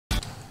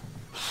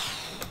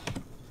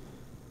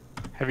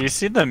Have you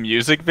seen the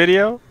music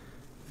video?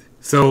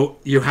 So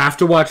you have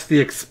to watch the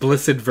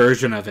explicit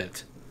version of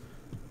it.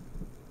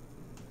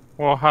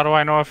 Well, how do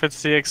I know if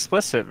it's the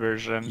explicit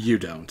version? You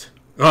don't.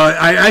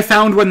 I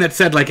found one that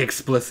said, like,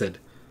 explicit.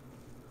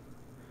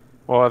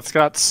 Well, it's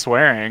got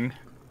swearing.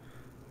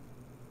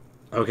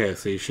 Okay,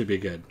 so you should be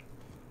good.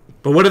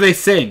 But what do they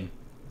sing?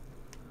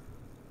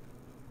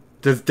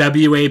 Does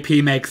WAP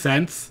make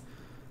sense?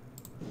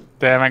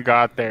 They haven't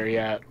got there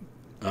yet.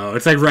 Oh,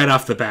 it's like right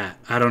off the bat.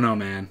 I don't know,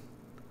 man.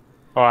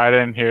 Oh, I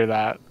didn't hear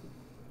that.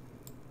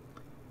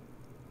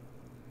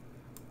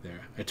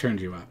 There, I turned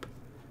you up.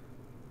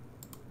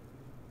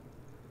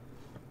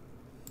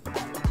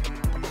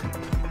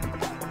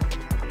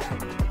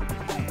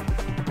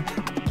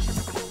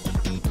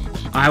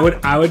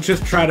 I would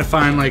just try to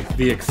find like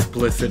the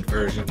explicit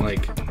version,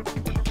 like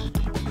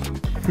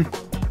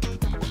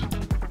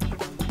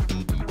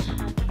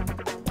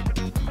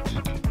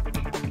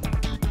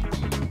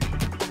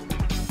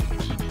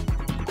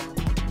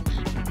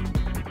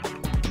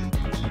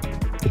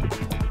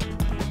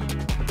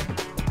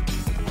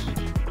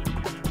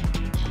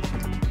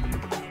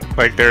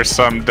Like there's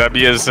some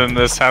W's in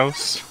this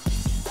house.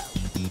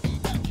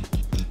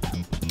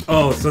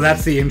 Oh, so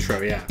that's the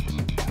intro, yeah.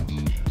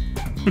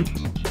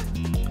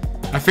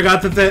 I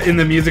forgot that in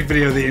the music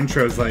video the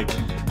intro is like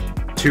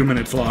 2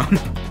 minutes long.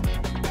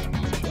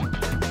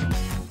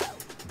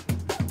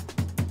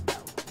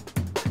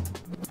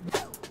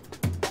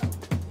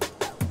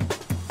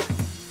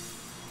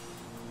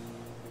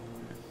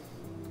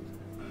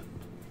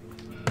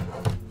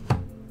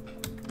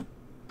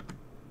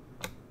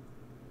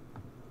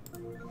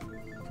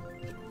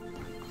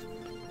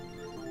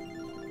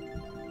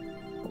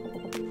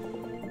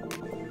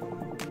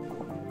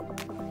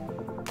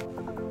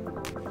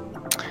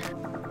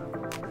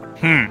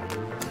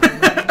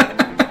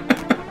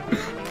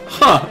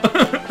 Huh.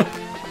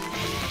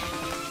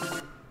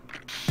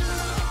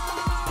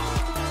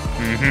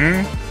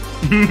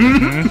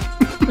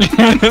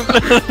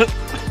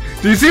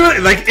 Do you see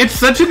what, like, it's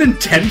such an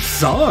intense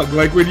song.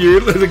 Like, when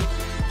you're, like,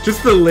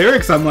 just the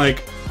lyrics, I'm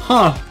like,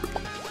 huh.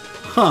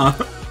 Huh.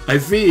 I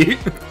see.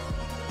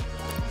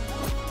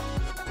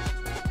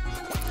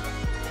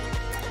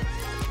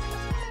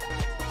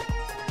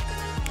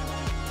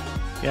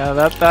 Yeah,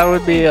 that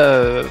would be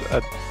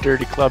a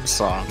dirty club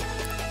song.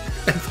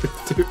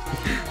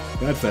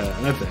 That's a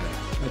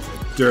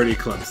dirty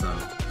club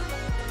song.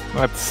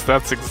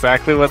 That's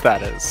exactly what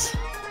that is.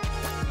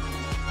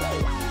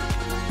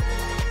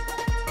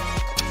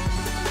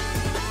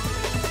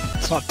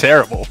 It's not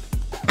terrible.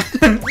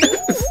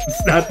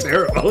 It's not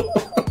terrible.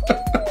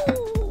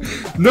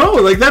 No,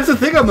 like, that's the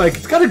thing. I'm like,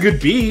 it's got a good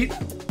beat,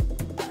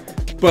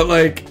 but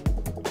like,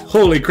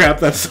 holy crap,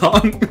 that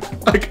song.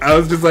 Like, I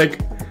was just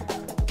like,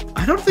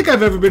 I don't think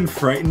I've ever been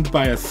frightened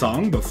by a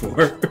song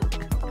before.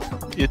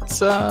 It's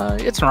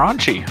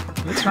raunchy.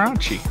 It's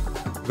raunchy.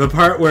 The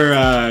part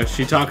where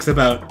she talks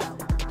about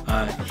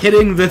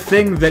hitting the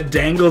thing that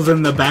dangles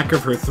in the back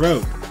of her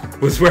throat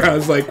was where I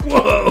was like,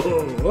 whoa,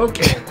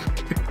 okay.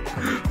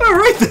 All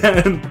right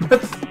then.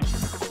 That's,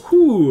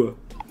 whew.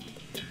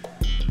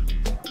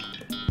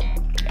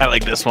 I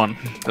like this one.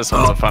 This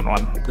one's a fun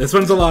one. This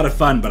one's a lot of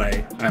fun, but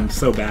I'm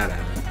so bad at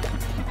it.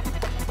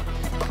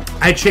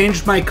 I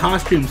changed my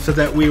costume so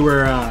that we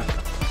were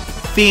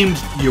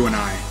themed, you and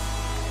I.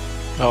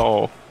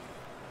 Oh.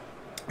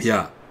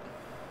 Yeah.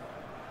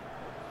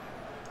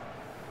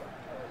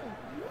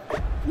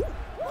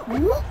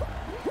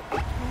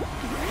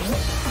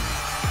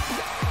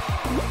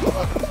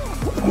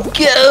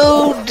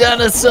 Go,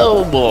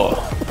 dinosaur boy.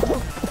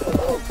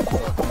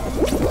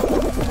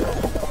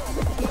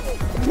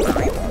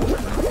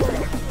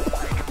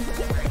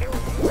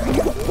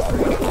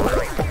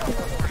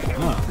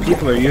 Oh,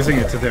 people are using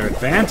it to their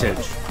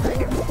advantage.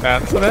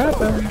 That's what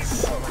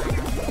happens.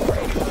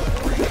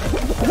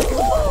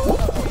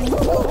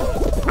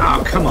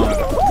 Oh, come on.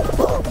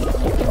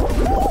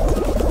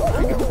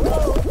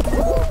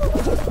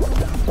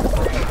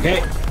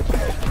 Okay.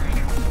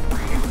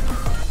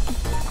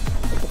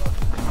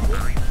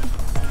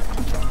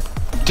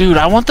 Dude,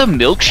 I want the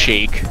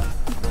milkshake.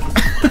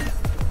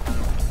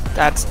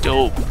 That's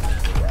dope.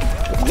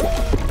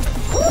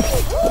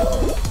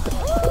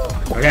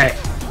 Okay.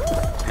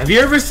 Have you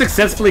ever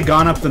successfully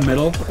gone up the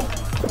middle?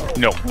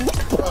 No.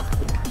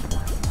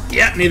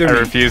 Yeah, neither I me.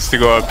 refuse to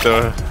go up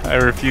the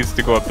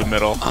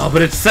middle. Oh,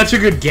 but it's such a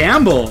good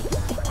gamble.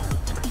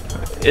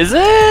 Is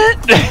it?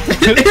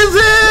 Is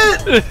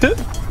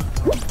it?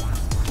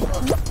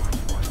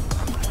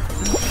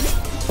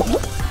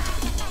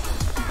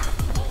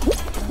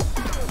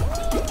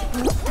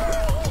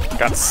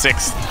 Got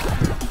 6th.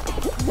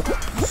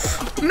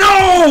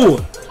 No!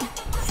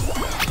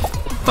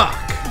 Fuck.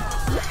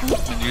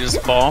 Did you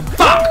just fall?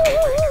 Fuck!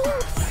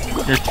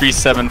 You're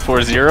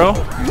 3740.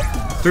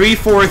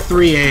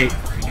 3438.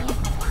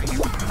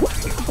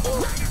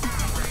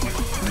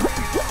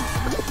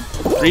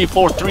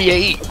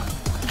 3438.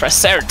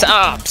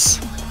 Triceratops.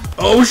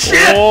 Oh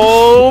shit!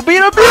 Oh,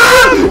 beat him!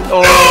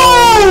 Oh.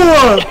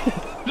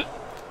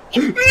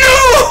 No!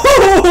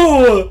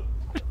 No!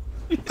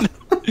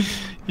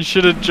 You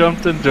should have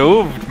jumped and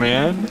dove,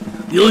 man.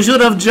 You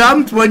should have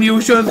jumped when you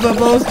should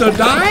supposed to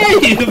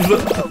dive!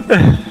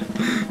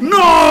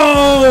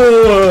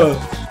 No!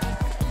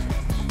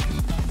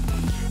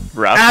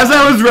 Rough. As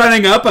I was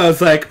running up, I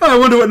was like, oh, I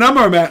wonder what number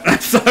I'm at. I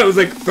saw it was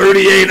like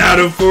 38 out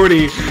of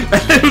 40.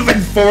 And it was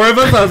like 4 of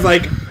us. I was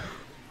like,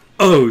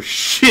 oh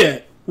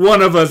shit.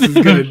 One of us is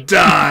gonna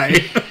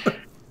die.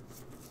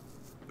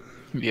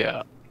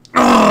 Yeah.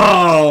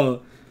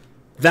 Oh!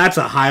 That's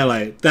a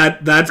highlight.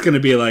 That's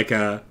gonna be like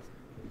a...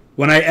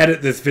 When I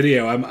edit this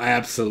video, I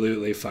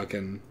absolutely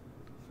fucking...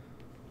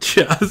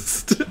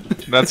 Just...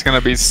 That's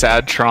gonna be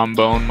sad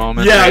trombone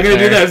moment. Yeah, right I'm gonna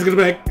there. do that. It's gonna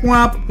be like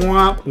womp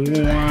womp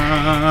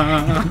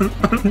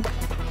womp.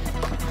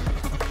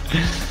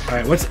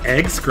 Alright, what's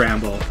egg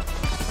scramble?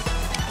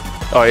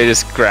 Oh, you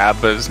just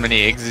grab as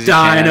many eggs as you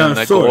can, and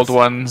the gold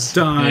ones.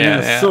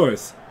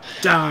 Dinosaurs.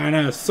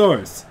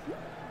 Dinosaurs.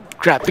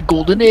 Grab the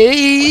golden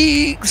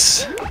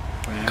eggs.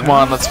 Come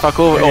on, let's fuck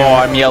over. Oh,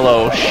 I'm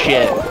yellow.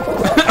 Shit.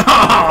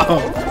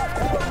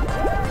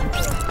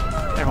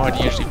 Everyone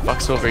usually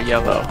fucks over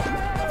yellow.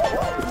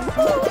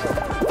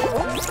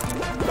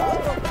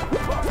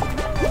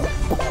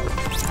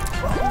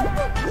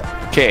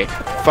 Okay,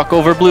 fuck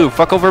over blue.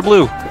 Fuck over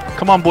blue.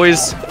 Come on,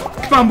 boys.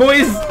 Come on,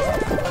 boys.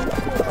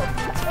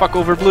 Fuck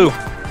over blue.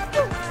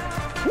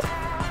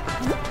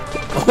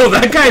 Oh,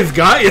 that guy's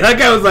got you. That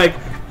guy was like,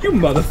 you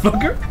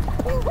motherfucker.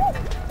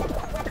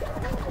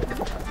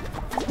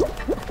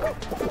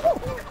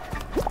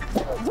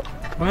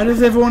 Why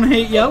does everyone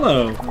hate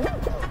yellow?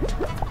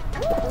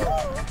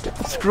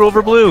 Screw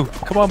over blue.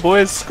 Come on,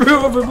 boys. Screw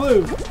over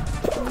blue.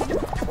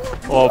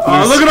 Oh,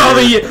 look at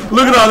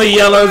all the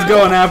yellows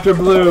going after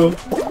blue.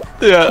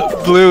 Yeah,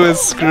 blue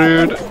is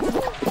screwed.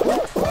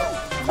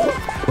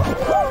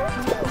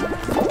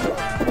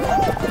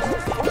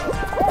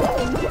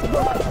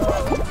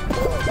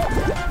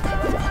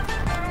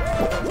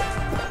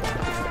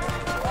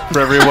 For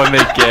everyone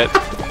they get.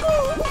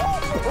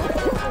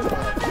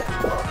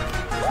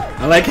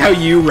 I like how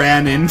you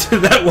ran into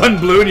that one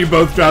blue and you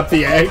both dropped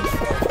the eggs.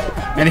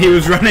 And he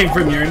was running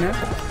from your net.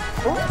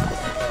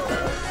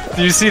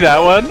 Do you see that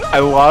one? I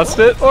lost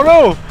it. Oh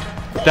no!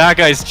 That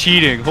guy's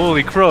cheating.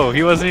 Holy crow.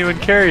 He wasn't even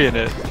carrying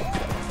it.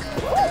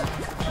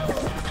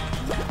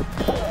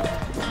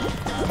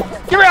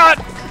 Give me out!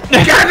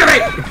 Get to me!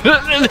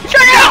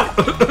 Check out!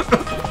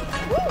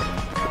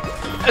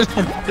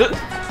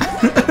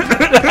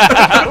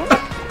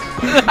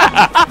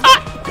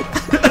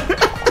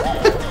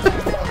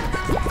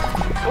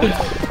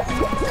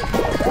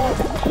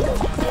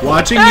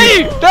 Watching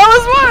hey! you, That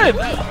was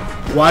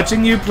mine!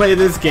 watching you play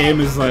this game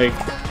is like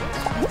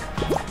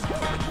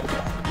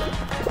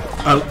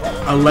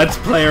a Let's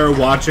Player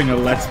watching a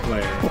Let's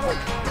Player.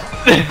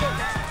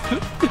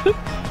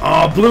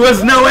 Oh, blue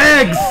has no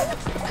eggs!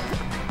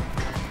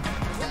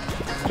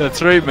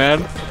 That's right,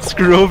 man.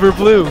 Screw over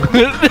blue.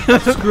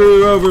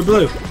 Screw over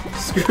blue.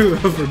 Screw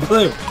over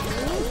blue.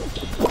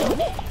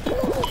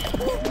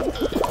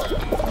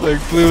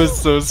 Like, blue is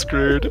so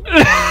screwed.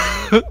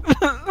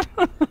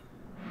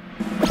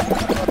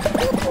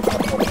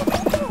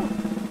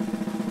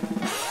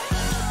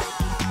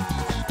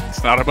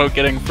 It's not about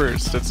getting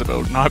first, it's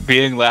about not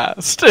being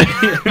last. I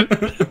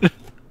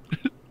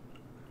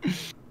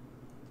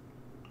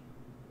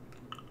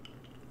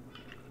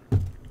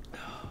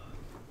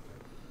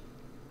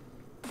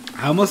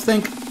almost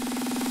think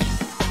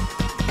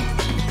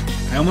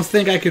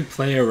I could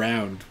play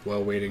around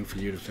while waiting for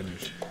you to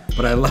finish.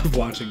 But I love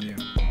watching you.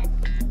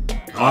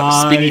 Oh,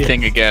 the spinny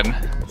thing again.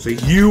 So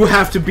you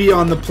have to be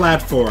on the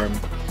platform.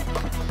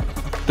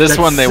 This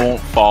one they won't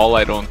fall,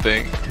 I don't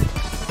think.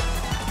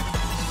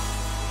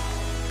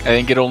 I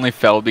think it only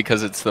fell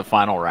because it's the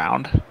final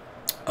round.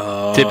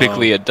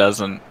 Typically it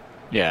doesn't.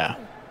 Yeah.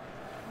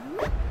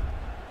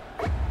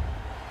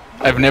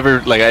 I've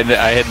never, like, I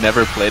had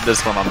never played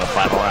this one on the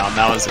final round.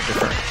 That was a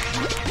different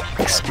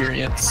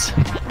experience.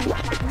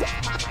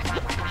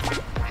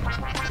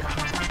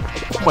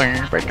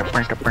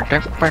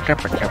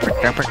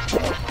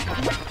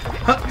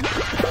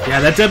 Yeah,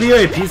 that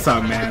WAP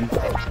song, man.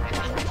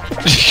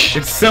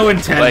 It's so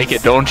intense. Like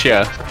it, don't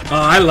ya? Oh,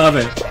 I love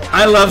it.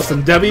 I love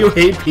some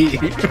WAP.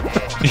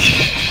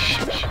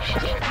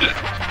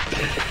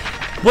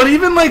 But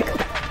even like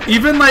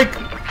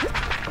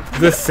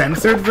the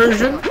censored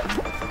version,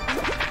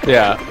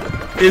 yeah,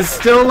 is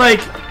still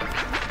like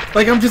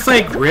I'm just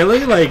like,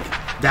 really? Like,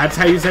 that's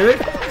how you said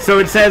it? So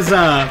it says,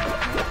 I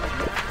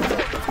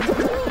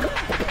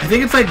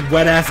think it's like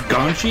wet ass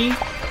Gonchi.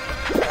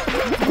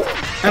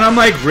 And I'm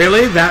like,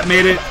 really? That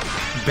made it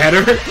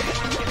better?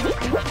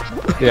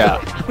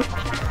 Yeah.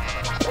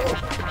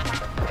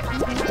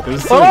 It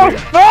was so Oh, weird.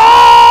 no! Oh.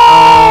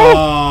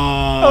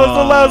 I was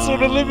the last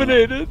one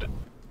eliminated.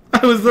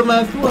 I was the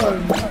last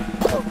one.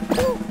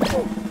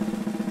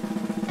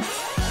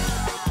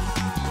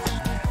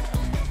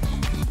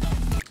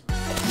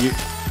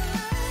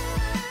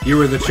 You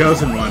were the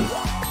chosen one.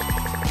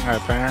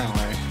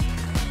 Apparently.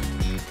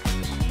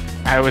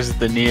 I was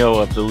the Neo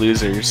of the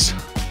losers.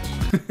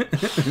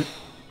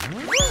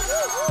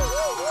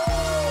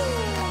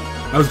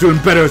 I was doing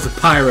better as a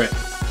pirate.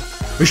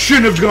 I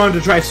shouldn't have gone to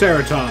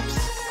Triceratops.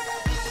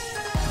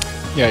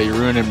 Yeah, you're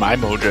ruining my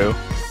mojo.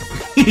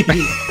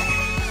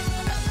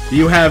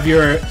 You have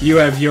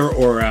your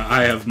aura,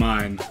 I have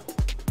mine.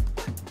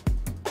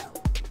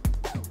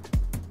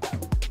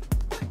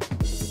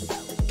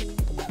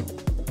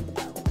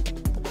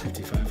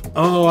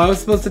 Oh, I was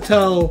supposed to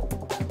tell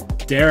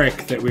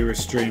Derek that we were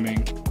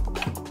streaming.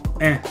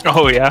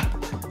 Oh, yeah?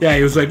 Yeah,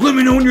 he was like, let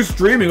me know when you're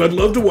streaming. I'd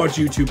love to watch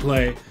you two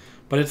play.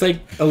 But it's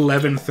like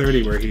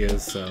 11:30 where he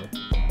is, so...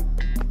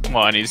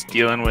 Well, and he's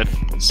dealing with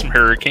some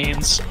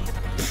hurricanes.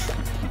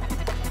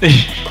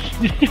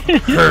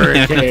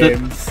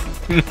 Hurricanes.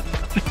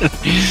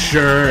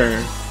 Sure.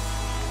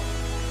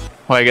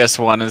 Well, I guess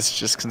one is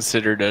just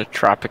considered a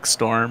tropic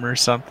storm or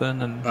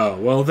something, and Oh,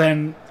 well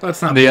then,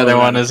 let's not... the other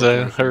one is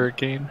a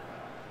hurricane.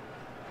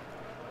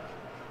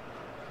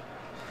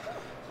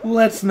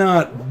 Let's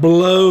not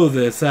blow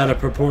this out of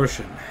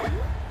proportion.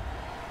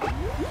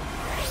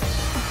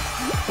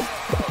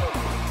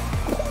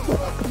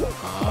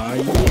 Oh,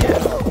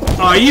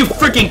 yeah. Are you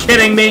freaking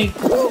kidding me?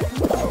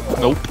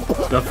 Nope.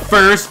 The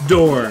first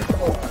door.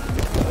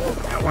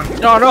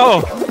 No,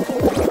 no!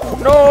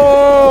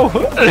 No!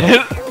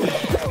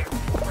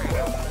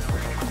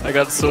 I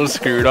got so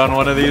screwed on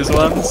one of these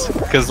ones,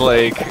 because,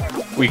 like,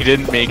 we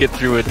didn't make it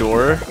through a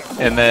door,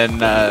 and then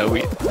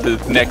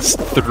the next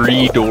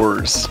 3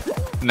 doors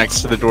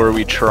next to the door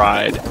we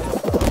tried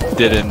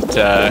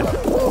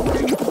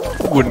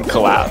wouldn't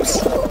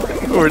collapse.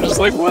 We're just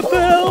like, what the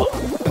hell?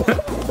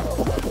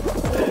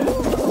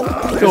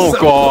 Oh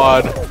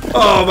god.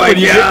 Oh my god.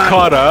 You get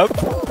caught up?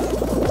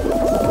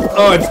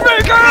 Oh, it's... Oh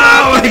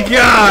my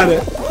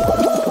god!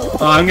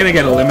 Oh, I'm gonna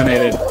get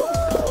eliminated.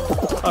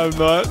 I'm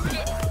not.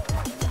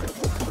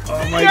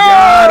 Oh my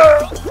god!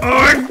 Oh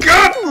my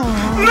god!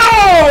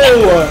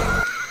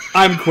 No!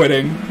 I'm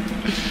quitting.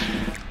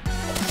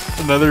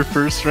 Another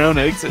first round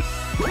exit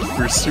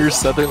for Sir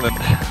Sutherland.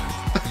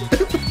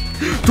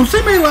 Don't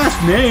say my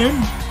last name!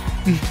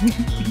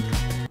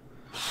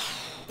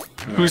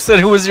 Who said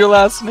it was your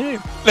last name?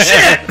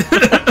 Shit!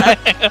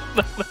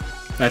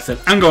 That's it.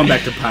 I'm going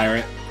back to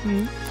pirate.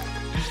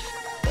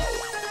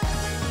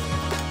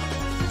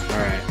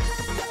 Alright.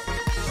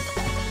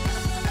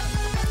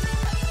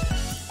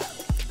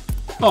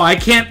 Oh, I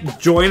can't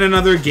join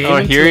another game? Oh,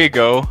 here you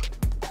go.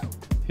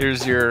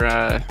 Here's your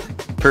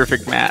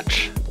perfect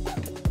match.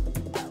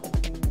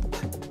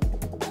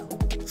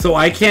 So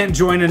I can't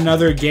join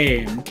another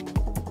game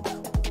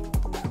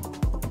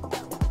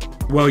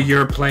while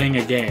you're playing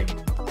a game.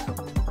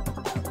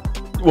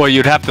 Well,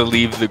 you'd have to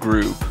leave the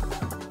group,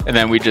 and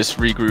then we just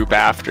regroup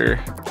after.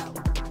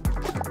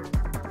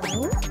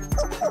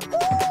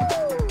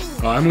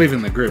 Oh, I'm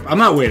leaving the group. I'm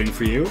not waiting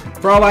for you.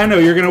 For all I know,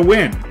 you're gonna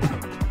win.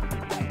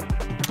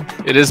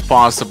 It is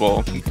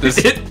possible. This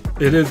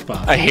It is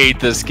possible. I hate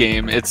this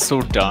game. It's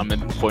so dumb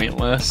and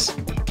pointless.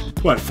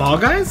 What, Fall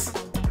Guys?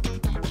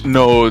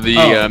 No, the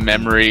Oh.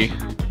 memory.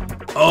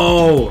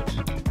 Oh,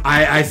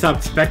 I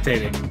stopped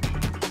spectating.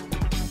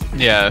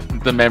 Yeah,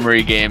 the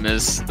memory game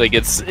is like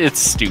it's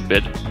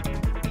stupid.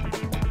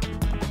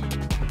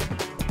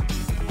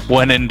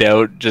 When in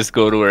doubt, just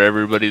go to where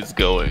everybody's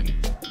going.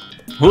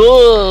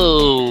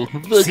 Whoa!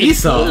 Look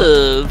Seesaw?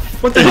 at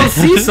stuff. What the hell's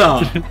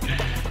Seesaw?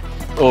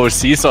 Oh,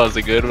 Seesaw's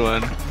a good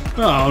one.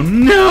 Oh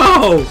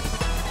no!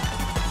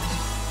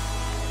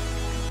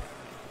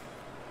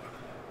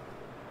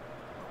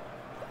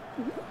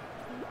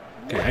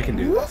 Okay, I can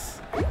do this.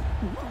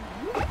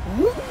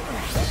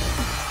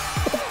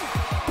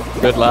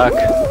 Good luck.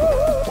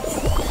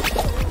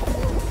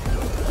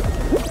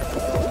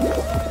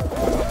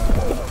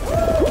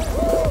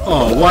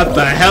 Oh, what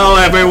the hell,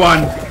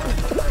 everyone?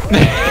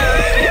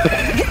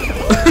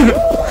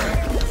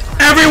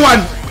 Everyone!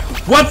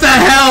 What the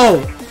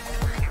hell?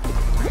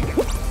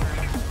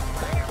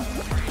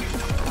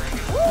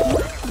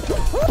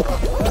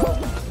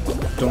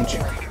 Don't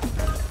you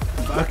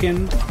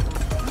fucking...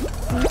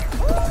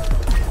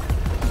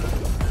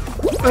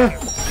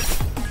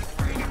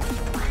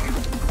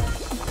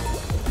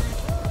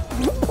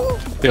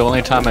 The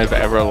only time I've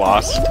ever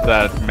lost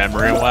that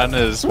memory one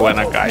is when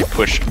a guy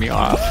pushed me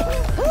off.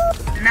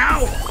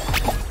 No!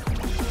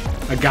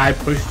 A guy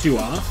pushed you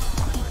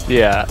off?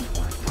 Yeah.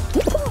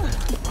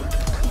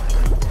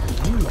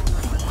 You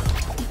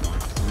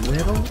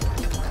little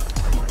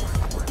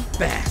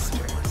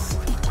bastards.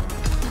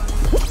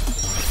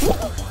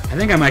 I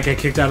think I might get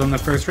kicked out on the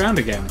first round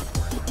again.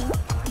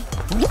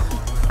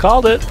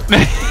 Called it.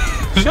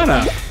 Shut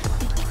up.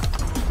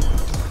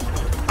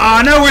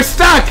 Oh no, we're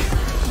stuck!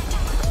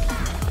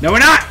 No, we're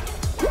not!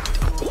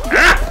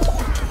 Ah!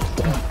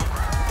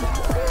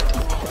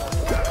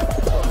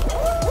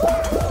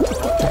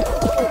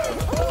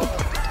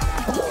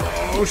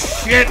 Oh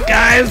shit,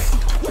 guys!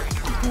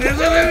 This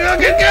isn't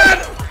looking good!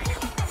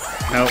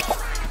 Nope.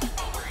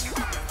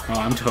 Oh,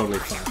 I'm totally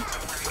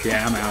fucked.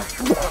 Yeah, I'm out.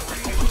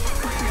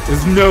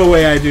 There's no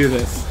way I do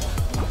this.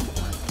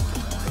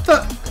 What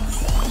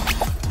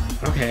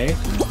the? Okay.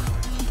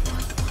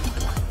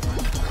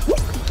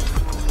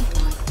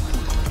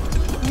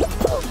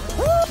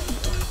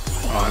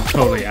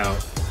 totally out.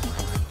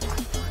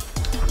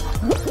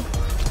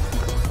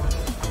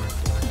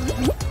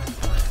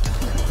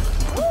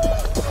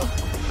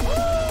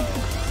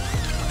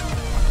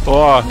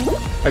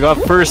 Oh, I got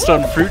first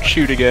on Fruit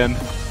Shoot again.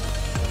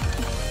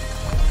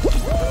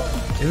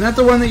 Isn't that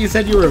the one that you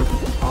said you were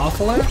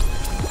awful at?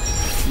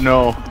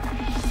 No.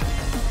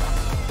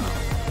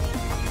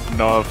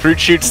 No, Fruit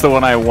Shoot's the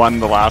one I won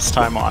the last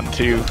time on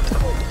too.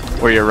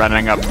 Where you're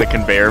running up the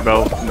conveyor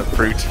belt and the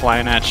fruit's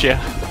flying at you.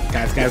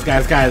 Guys, guys,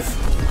 guys, guys.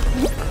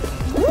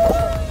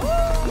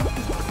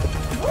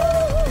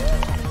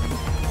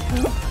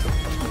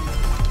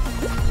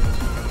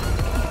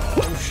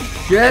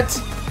 Oh,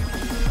 shit.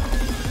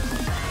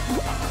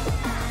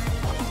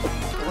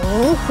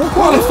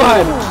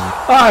 Qualified!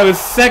 Oh, I was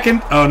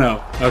second. Oh,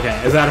 no.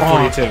 Okay, is that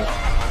a 42?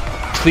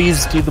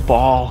 Please do the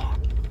ball.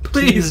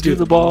 Please do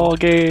the ball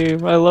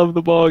game. I love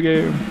the ball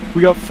game.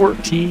 We got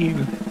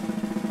 14.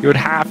 You would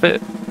half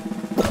it.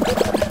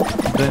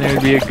 Then it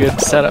would be a good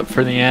setup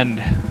for the end.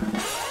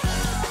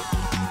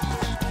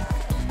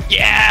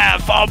 Yeah,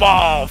 fall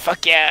ball.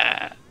 Fuck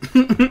yeah.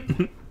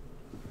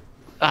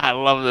 I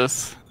love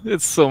this.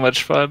 It's so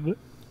much fun.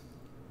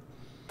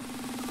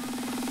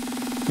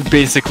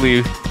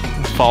 Basically,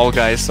 Fall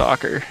Guy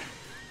soccer.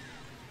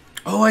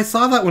 Oh, I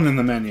saw that one in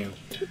the menu.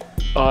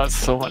 Oh, it's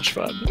so much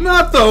fun.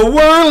 Not the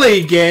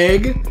whirly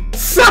gig!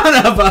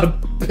 Son of a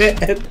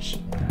bitch!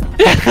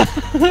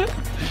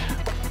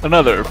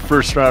 Another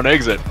first round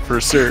exit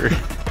for Sir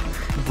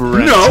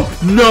Brent. No,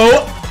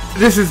 no!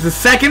 This is the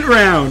second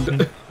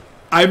round!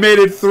 I made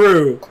it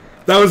through.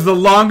 That was the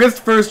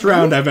longest first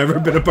round I've ever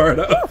been a part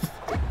of.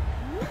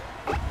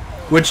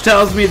 Which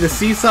tells me the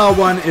seesaw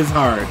one is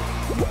hard.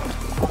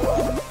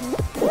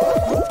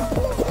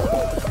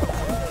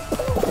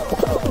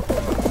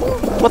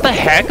 What the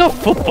heck? A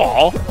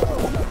football?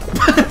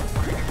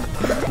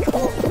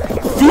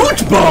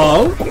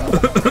 Football?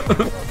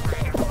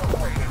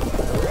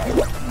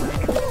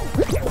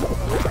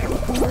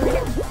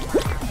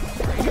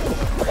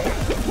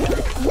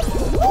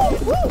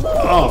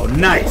 Oh,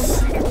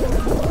 nice.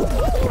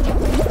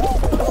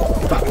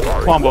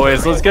 Come on,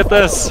 boys, let's get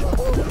this.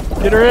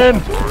 Get her in.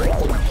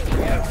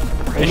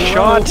 Nice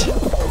shot.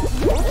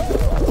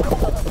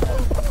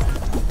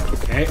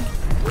 Okay.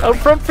 Out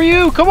front for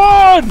you. Come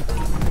on.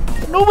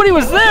 Nobody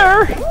was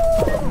there.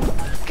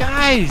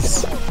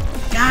 Guys.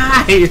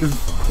 Guys.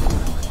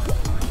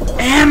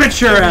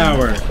 Amateur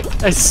hour.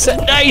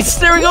 Nice.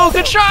 There we go.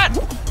 Good shot.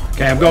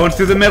 Okay, I'm going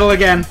through the middle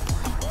again.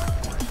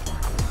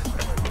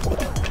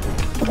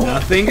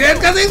 Nothing good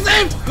because he's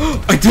safe.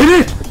 I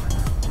did it.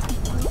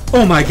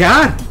 Oh my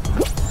god.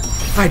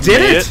 I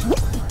did it.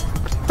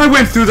 I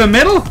went through the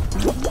middle.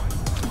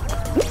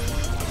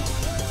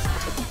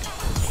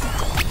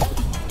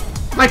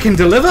 I can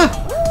deliver.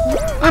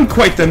 I'm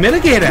quite the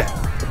mitigator.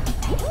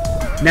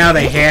 Now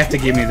they have to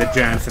give me the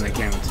Johnson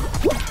account.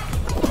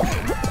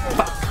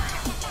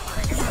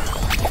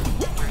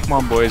 Come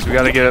on, boys. We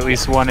gotta get at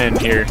least one in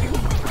here.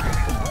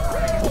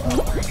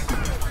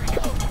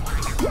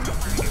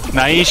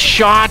 Nice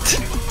shot.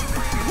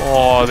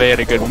 Oh, they had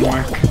a good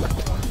mark.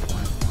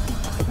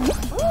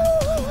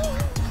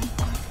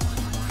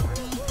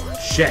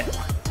 Shit.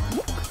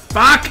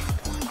 Fuck.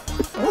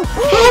 Come on,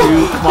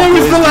 That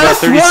was boys. the We got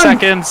last 30 one.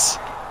 seconds.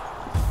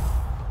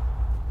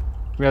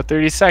 We got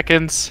 30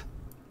 seconds.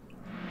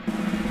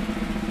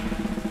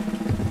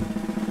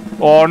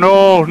 Oh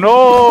no,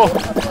 no!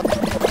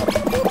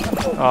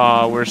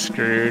 Oh, we're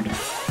screwed.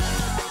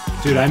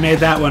 Dude, I made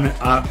that one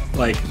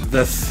like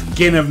the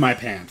skin of my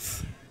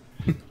pants.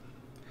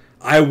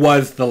 I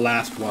was the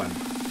last one.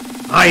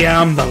 I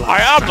am the last.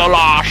 I am the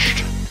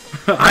last.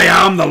 I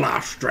am the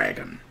last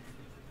dragon.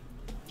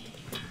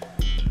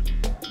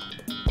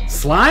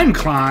 Slime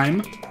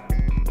climb.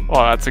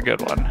 Oh, that's a good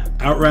one.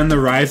 Outrun the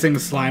rising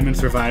slime and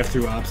survive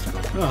through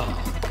obstacles. Oh.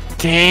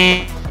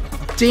 Damn.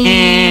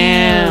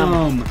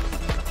 Damn.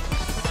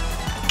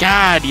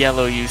 God,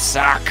 Yellow, you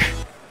suck.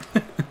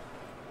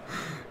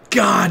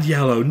 God,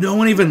 Yellow, no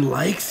one even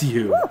likes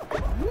you.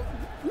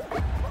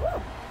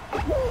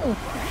 Here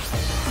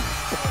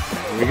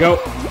we go.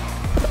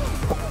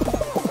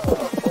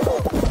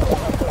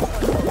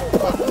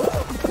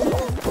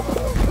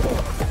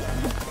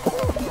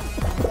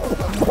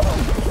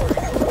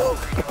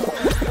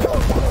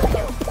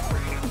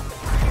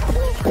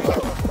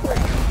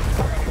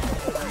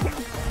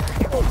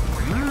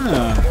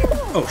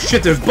 Oh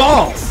shit, there's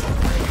balls!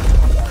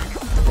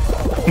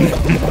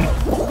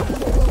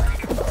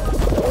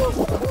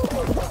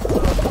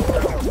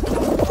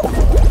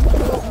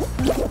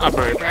 I'll be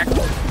right back.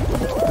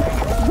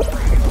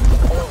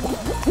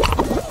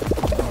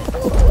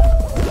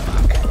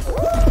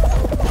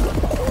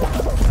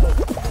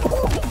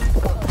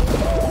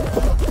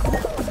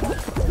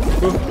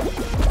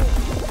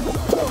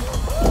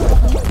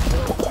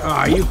 Oh,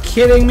 are you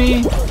kidding me?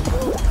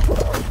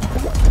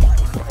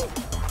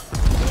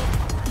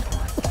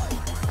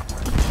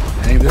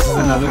 I think this is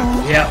another.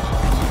 Yep.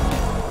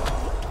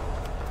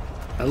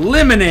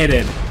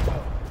 Eliminated.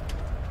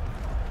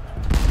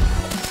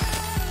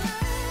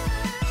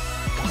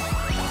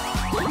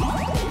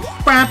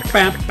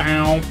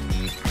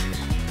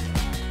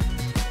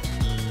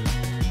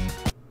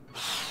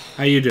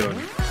 How you doing?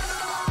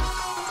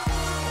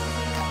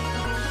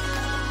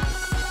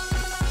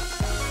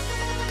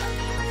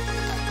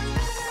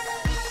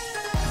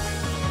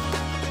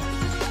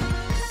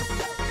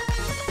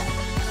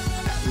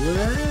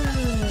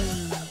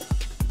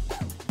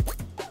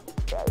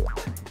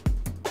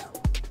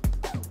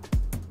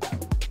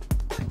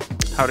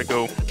 How'd it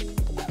go?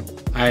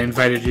 I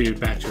invited you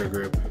back to a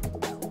group.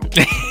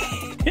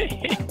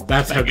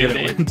 That's how good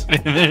it went.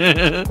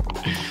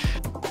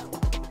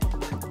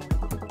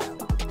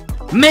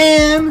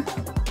 Man!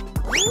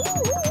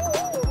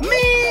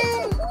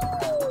 Man!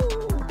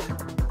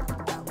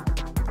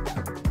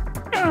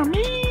 Oh,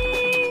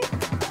 me.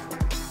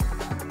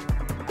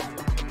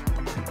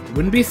 It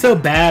wouldn't be so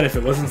bad if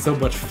it wasn't so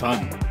much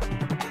fun.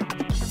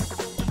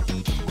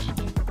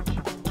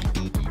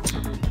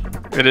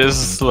 It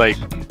is, like,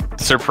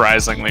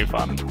 surprisingly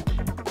fun.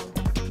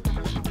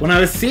 When I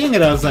was seeing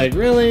it, I was like,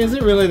 really? Is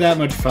it really that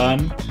much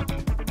fun?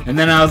 And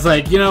then I was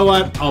like, you know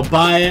what? I'll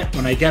buy it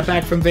when I get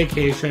back from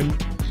vacation.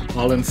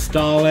 I'll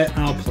install it and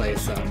I'll play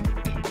some.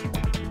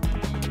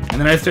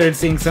 And then I started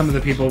seeing some of the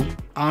people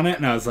on it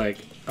and I was like,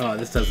 oh,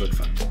 this does look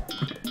fun.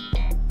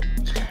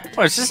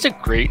 Well, it's just a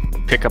great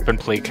pick up and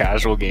play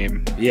casual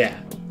game. Yeah.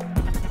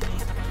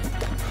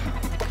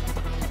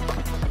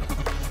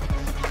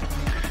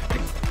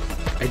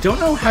 I don't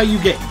know how you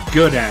get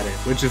good at it,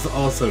 which is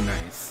also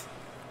nice.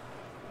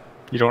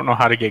 You don't know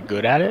how to get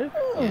good at it?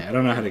 Yeah, I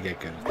don't know how to get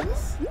good at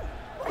this.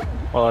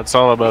 Well, it's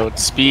all about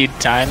speed,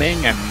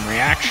 timing, and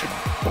reaction.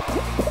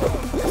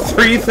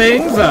 3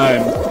 things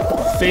I'm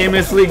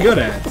famously good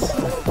at.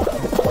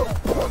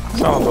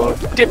 It's all about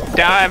dip,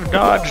 dive,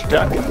 dodge,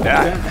 duck, and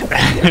dive.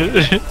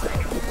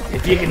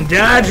 If you can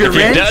dodge a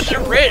wrench, dodge a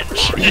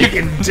wrench, you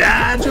can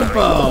dodge a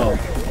ball.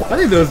 I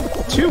think those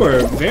two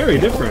are very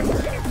different.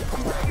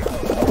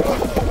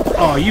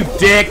 Oh, you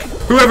dick!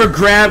 Whoever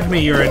grabbed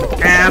me, you're an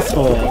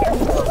asshole.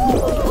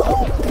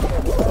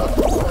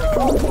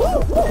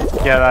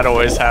 Yeah, that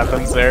always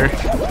happens there.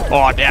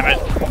 Oh, damn it.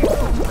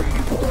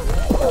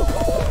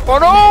 Oh,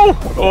 no!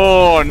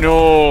 Oh,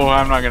 no.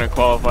 I'm not going to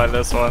qualify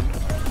this one.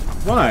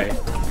 Why?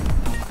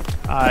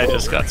 I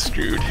just got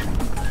screwed.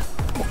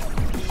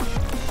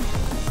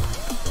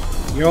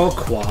 You'll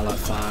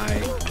qualify.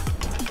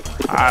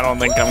 I don't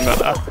think I'm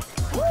gonna.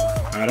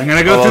 Alright, I'm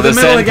gonna go through the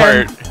middle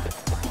again.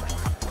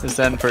 This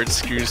end part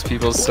screws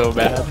people so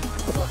bad.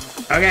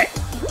 Okay.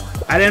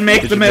 I didn't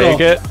make Did the you middle.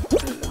 Make it?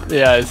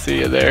 Yeah, I see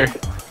you there.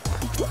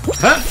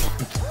 Huh?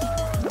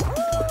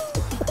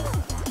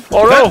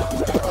 Oh, no!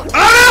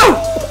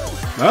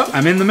 Oh, no! Oh,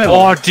 I'm in the middle.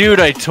 Oh, dude,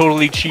 I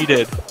totally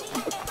cheated.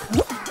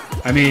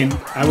 I mean,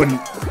 I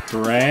wouldn't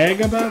brag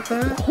about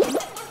that.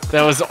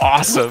 That was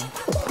awesome.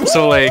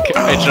 So, like,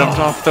 I jumped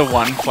off the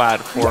one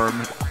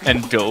platform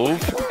and dove,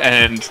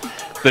 and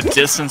the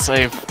distance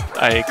I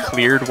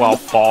cleared while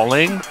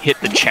falling hit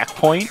the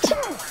checkpoint.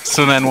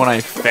 So then when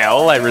I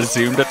fell, I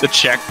resumed at the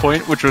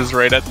checkpoint, which was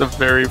right at the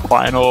very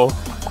final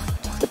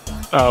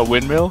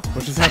windmill.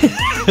 What just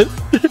happened?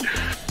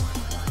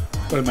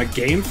 What, my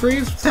game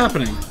freeze? What's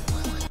happening?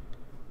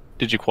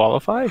 Did you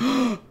qualify?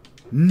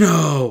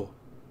 No.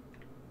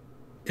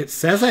 It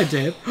says I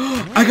did.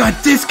 I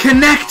got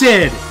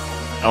disconnected!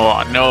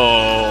 Oh,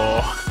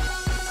 no.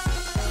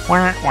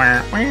 Wah,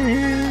 wah,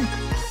 wah.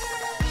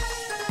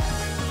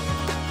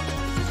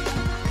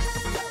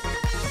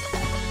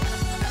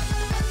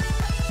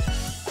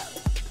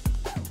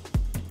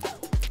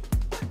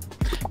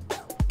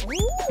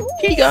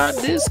 He got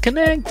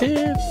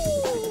disconnected.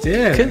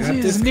 Did. Because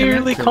he's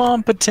nearly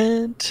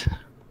competent.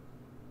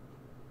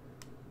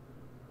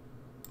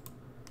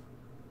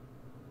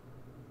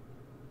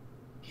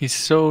 He's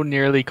so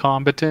nearly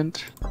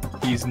competent,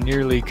 he's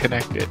nearly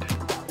connected.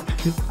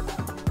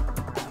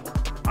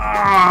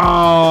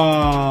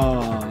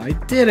 Oh, I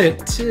did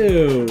it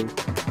too.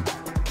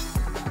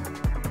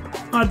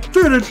 I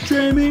did it,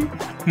 Jamie.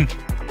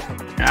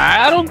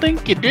 I don't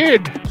think you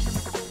did.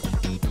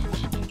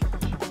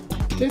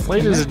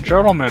 Ladies and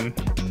gentlemen,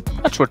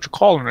 that's what you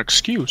call an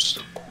excuse.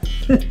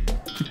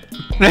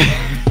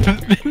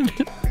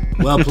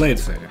 Well played,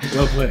 sir.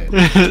 Well played.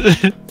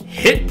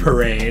 Hit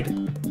parade.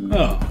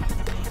 Oh.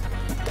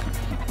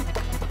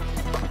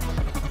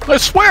 I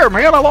swear,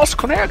 man, I lost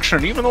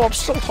connection, even though I'm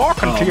still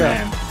talking to you.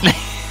 Man.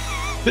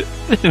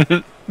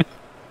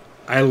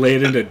 I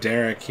laid into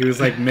Derek. He was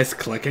like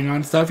misclicking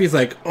on stuff. He's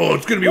like, "Oh,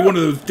 it's gonna be one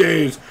of those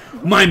days.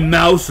 My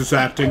mouse is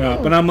acting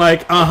up," and I'm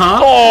like, "Uh-huh."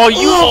 Oh,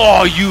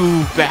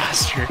 you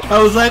bastard!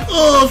 I was like,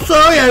 "Oh,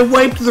 sorry, I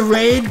wiped the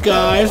raid,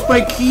 guys. My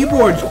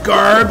keyboard's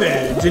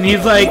garbage." And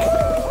he's like,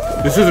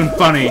 "This isn't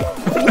funny."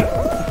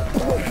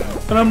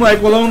 And I'm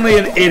like, "Well, only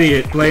an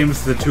idiot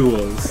blames the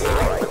tools."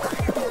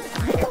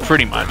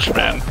 Pretty much,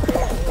 man.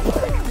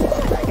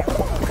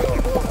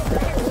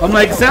 I'm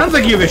like, sounds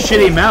like you have a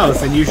shitty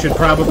mouse and you should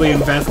probably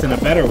invest in a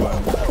better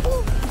one.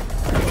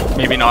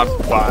 Maybe not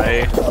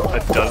buy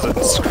a dozen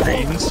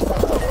screens.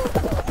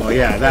 Well,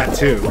 yeah, that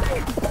too.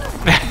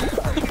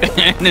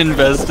 and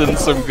invest in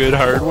some good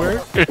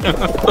hardware.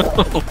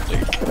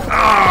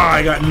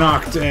 I got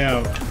knocked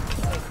out.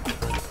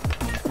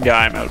 Yeah,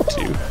 I'm out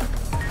too.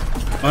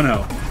 Oh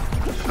no.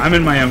 I'm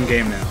in my own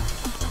game now.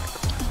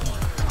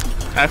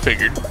 I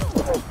figured.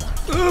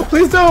 Oh,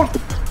 please don't!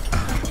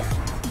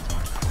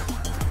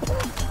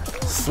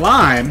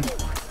 Slime?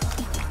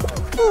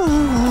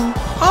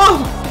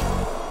 Oh!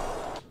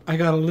 I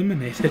got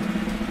eliminated.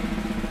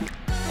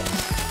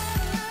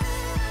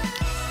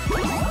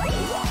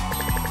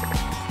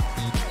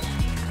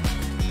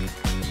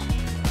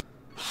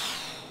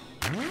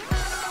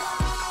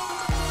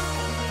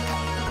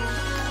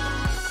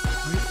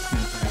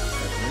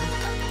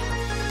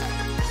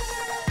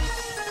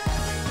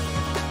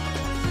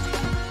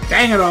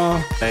 Dang it all!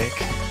 Like,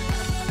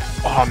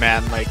 oh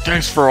man, like,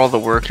 thanks for all the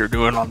work you're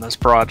doing on this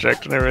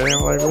project and everything.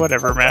 I'm like,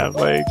 whatever, man.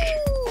 Like,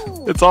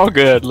 it's all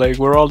good. Like,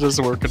 we're all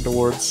just working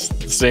towards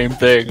the same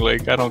thing.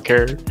 Like, I don't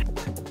care.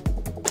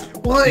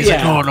 Well, He's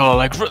like, oh no,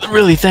 like,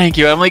 really, thank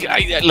you. I'm like,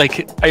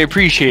 I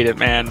appreciate it,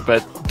 man,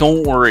 but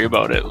don't worry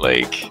about it.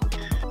 Like,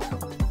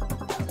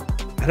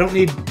 I don't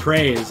need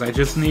praise. I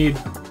just need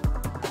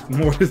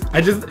more.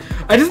 I just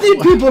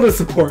need people to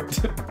support.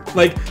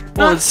 Like,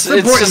 well, not it's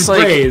support just and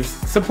like, praise.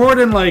 Support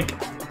and like,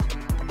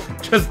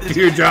 just do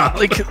your job.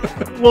 Like,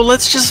 well,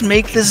 let's just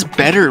make this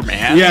better,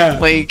 man. Yeah.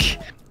 Like,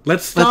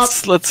 let's not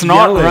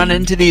yelling. run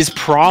into these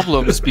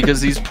problems because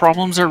these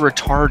problems are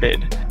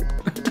retarded,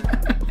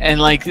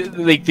 and like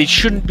they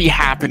shouldn't be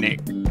happening.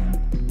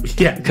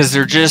 Yeah. Because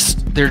they're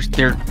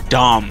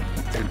dumb.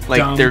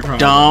 They're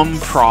dumb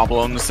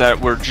problems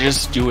that we're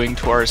just doing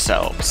to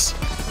ourselves.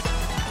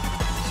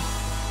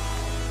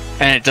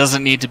 And it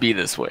doesn't need to be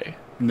this way.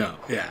 No,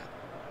 yeah.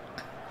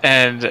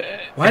 And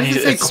why did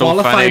you say it's so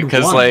funny qualified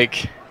because one?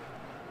 like,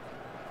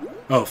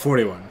 oh,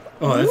 41.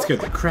 Oh, that scared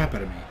the crap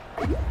out of me.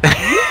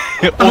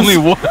 only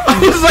one. I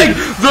was like,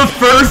 the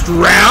first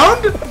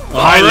round?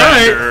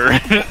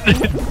 Alright.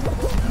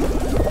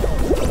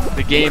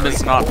 The game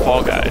is not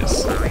Fall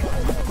Guys. The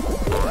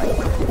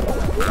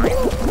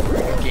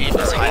game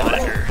is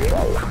Highlander.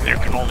 There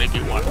can only be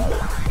one.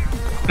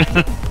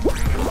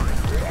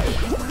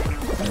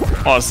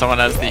 Oh, someone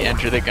has the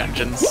Enter the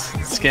Gungeons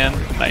skin?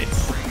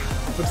 Nice.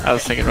 I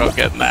was thinking about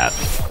getting that.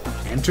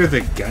 Enter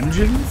the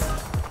Gungeons?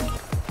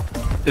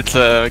 It's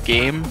a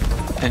game,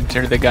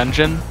 Enter the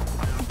Gungeon.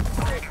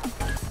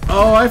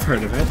 Oh, I've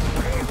heard of it.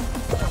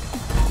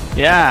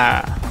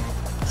 Yeah.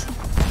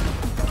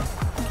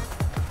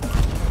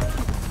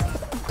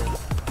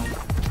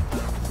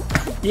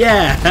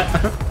 Yeah.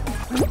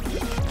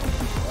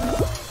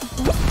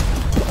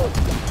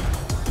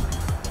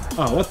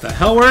 Oh, what the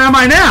hell? Where am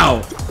I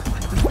now?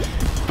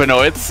 But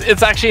no, it's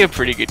actually a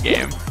pretty good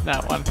game,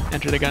 that one,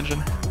 Enter the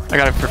Gungeon. I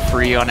got it for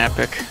free on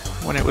Epic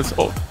when it was...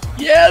 Oh,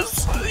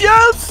 yes!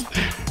 Yes!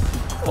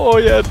 Oh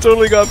yeah,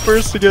 totally got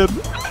first again.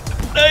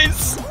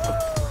 Nice!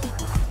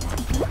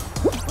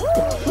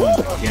 Oh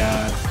my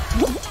god.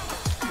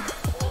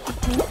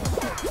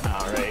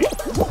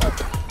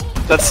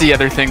 Alright. That's the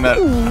other thing that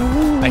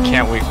I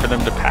can't wait for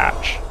them to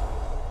patch.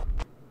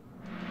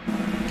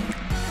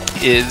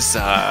 Is,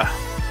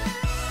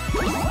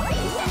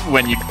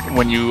 when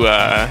you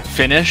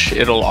finish,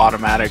 it'll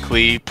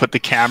automatically put the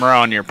camera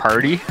on your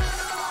party.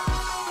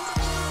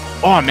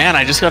 Oh man,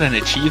 I just got an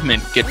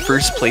achievement. Get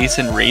first place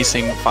in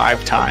racing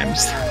 5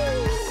 times.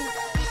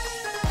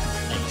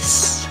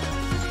 Nice.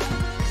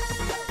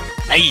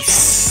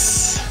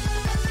 Nice.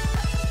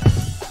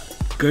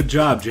 Good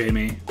job,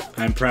 Jamie.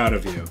 I'm proud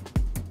of you.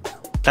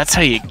 That's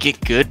how you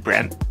get good,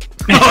 Brent.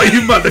 Oh,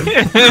 you mother...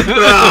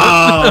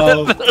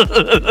 Oh.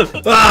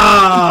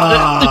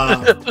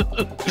 Ah.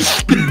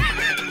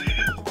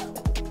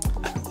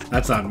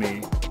 That's on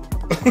me.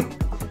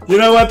 You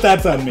know what?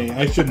 That's on me.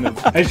 I shouldn't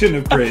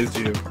have praised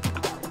you.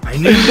 I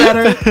knew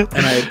better,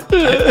 and I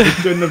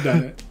shouldn't have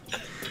done it.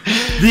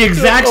 The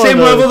exact same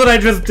level that I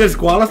just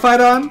disqualified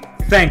on?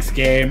 Thanks,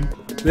 game.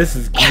 This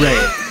is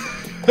great.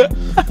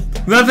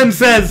 Nothing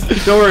says,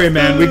 don't worry,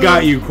 man, we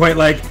got you. Quite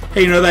like,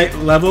 hey, you know that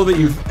level that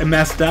you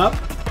messed up?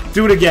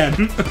 Do it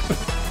again.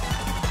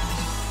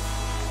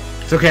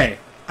 It's okay.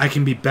 I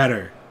can be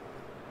better.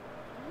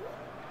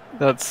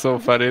 That's so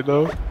funny,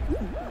 though.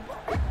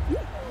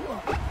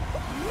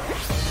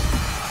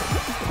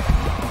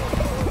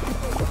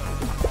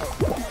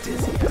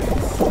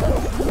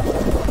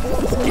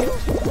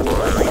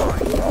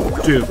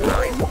 Dude.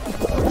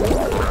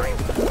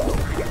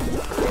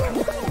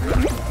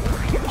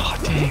 Oh,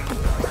 dang.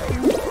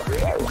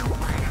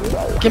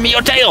 Give me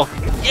your tail!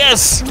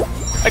 Yes!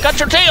 I got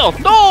your tail!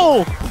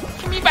 No!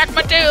 Give me back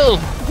my tail!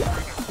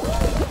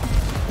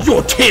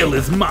 Your tail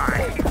is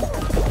mine!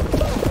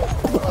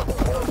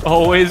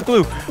 Always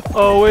blue.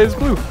 Always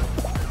blue.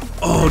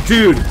 Oh,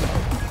 dude.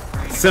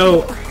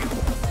 So,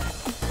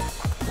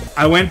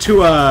 I went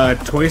to a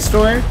toy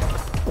store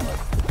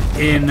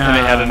in... And they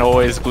had an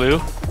always blue?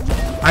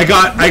 I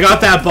got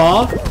that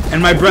ball, and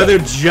my brother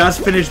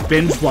just finished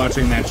binge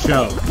watching that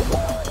show.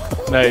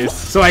 Nice.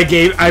 So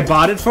I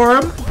bought it for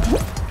him,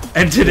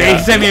 and today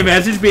he sent me a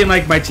message being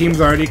like, my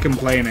team's already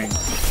complaining.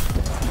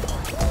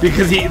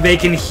 Because they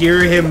can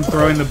hear him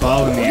throwing the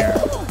ball in the air.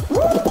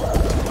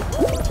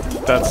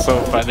 That's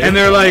so funny. And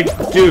they're like,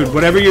 dude,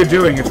 whatever you're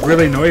doing, it's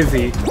really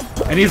noisy.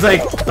 And he's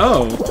like,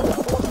 oh,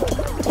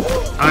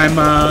 I'm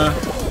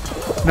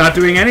not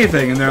doing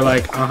anything. And they're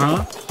like,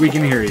 uh-huh, we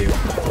can hear you.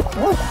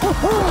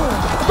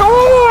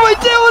 Oh, my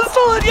tail was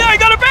stolen. Yeah, I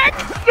got it back.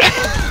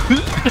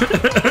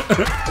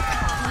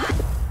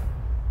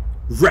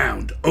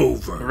 Round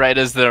over. Right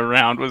as the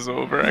round was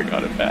over, I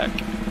got it back.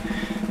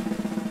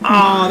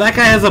 Oh, that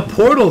guy has a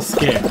portal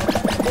skin.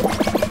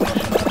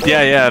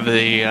 Yeah,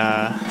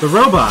 the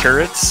robot.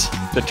 Turrets.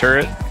 The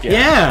turret.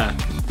 Yeah.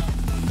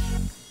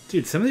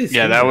 Dude, some of these.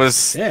 Yeah, that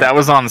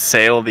was on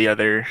sale the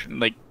other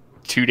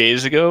 2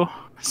 days ago,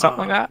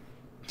 something like that.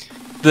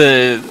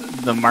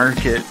 The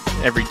market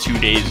every 2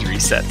 days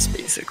resets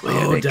basically.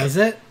 Oh, does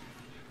it?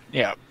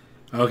 Yeah.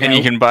 Okay. And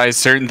you can buy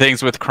certain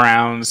things with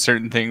crowns,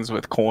 certain things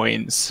with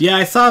coins. Yeah,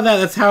 I saw that.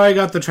 That's how I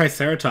got the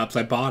Triceratops.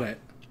 I bought it.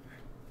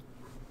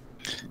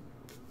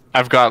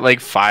 I've got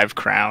 5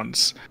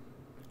 crowns.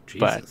 Jesus.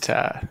 But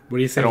what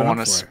do you say? I don't want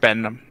to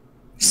spend them.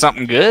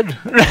 Something good.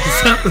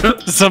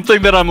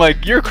 Something that I'm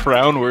like, you're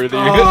crown worthy.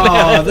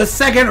 Oh, the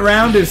second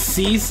round is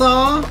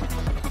Seesaw?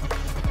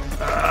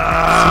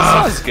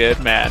 Seesaw's good,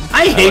 man.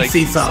 I hate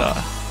Seesaw.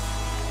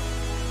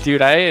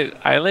 Dude, I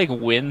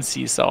win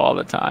Seesaw all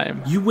the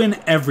time. You win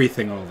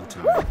everything all the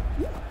time.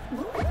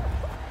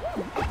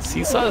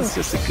 Seesaw is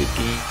just a good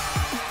game,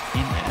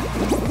 man.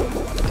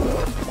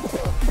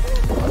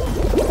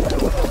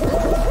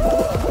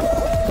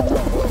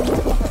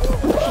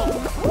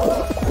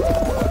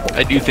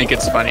 I do think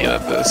it's funny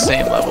that the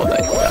same level that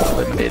you got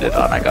eliminated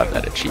on, I got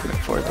that achievement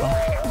for, though.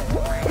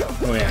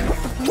 Oh, yeah.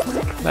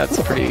 That's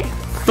pretty...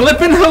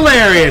 Flippin'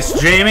 hilarious,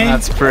 Jamie!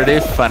 That's pretty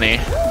funny.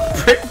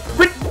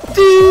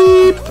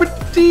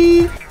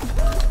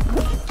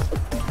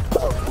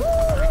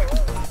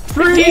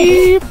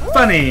 Pretty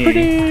funny.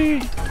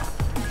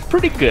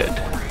 Pretty good.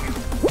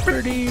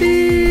 Pretty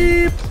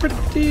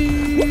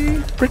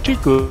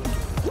good.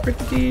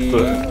 Pretty.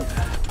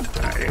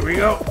 Alright, here we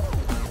go.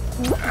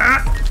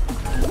 Ah.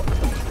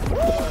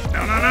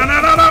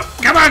 No.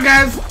 Come on,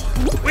 guys.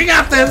 We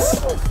got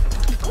this.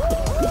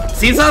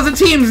 Seesaw's a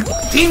team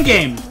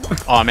game.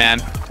 Oh man,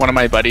 one of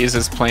my buddies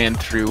is playing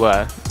through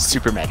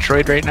Super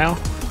Metroid right now,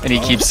 and he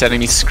keeps sending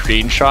me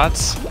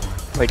screenshots,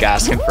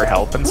 asking for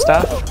help and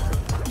stuff.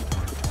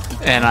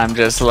 And I'm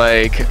just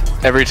like,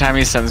 every time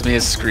he sends me a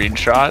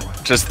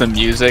screenshot, just the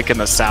music and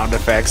the sound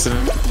effects and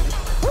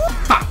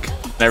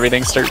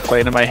everything start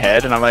playing in my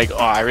head, and I'm like, oh,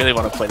 I really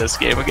want to play this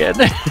game again.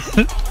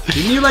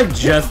 Didn't you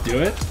just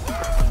do it?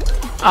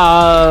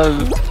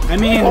 I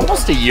mean,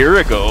 almost a year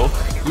ago.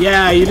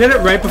 Yeah, you did it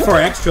right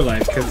before Extra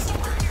Life, because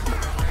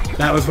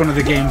that was one of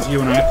the games you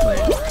and I played.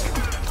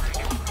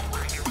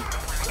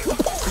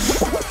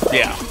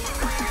 Yeah.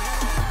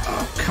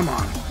 Oh, come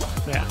on.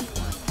 Yeah.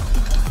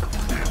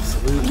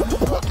 Absolute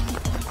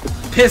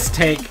piss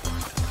take.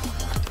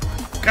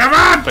 Come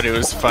on! But it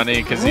was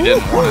funny because he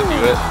didn't want to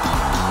do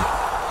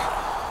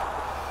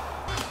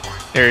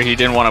it. Or he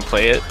didn't want to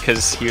play it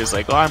because he was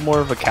like, oh, I'm more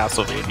of a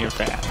Castlevania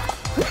fan.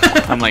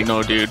 I'm like,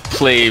 no, dude,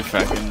 play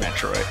fucking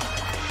Metroid.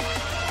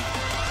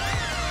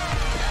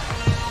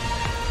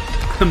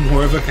 I'm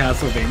more of a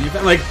Castlevania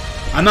fan.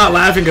 I'm not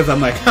laughing because I'm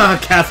like,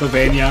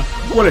 Castlevania,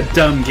 what a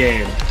dumb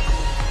game.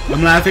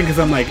 I'm laughing because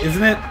I'm like,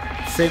 isn't it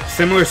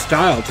similar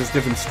style, just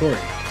different story?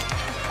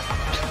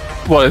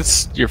 Well,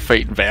 you're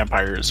fighting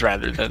vampires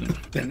rather than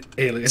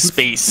aliens.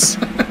 Space.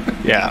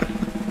 Yeah.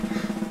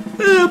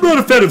 I'm not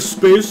a fan of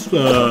space.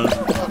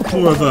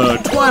 More of a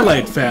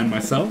Twilight fan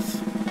myself.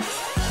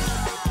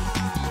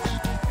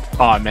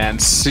 Aw, man,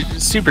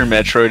 Super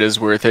Metroid is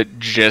worth it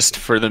just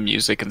for the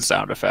music and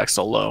sound effects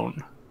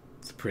alone.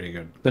 It's pretty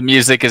good. The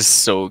music is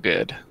so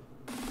good.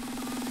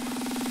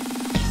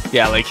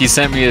 Yeah, he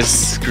sent me a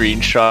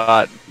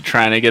screenshot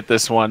trying to get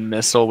this one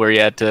missile where he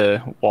had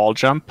to wall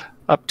jump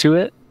up to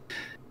it.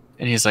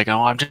 And he's like,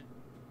 oh, I'm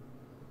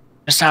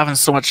just having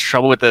so much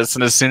trouble with this.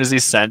 And as soon as he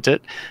sent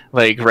it,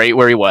 right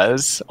where he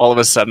was, all of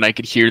a sudden I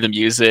could hear the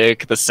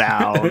music, the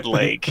sound,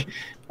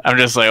 I'm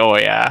just like, oh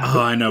yeah.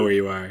 Oh, I know where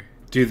you are.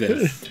 Do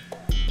this.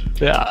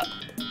 Yeah.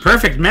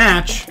 Perfect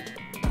match.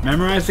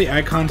 Memorize the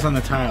icons on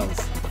the tiles.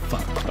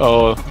 Fuck.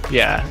 Oh,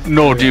 yeah.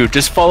 No, dude,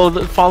 just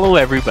follow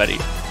everybody.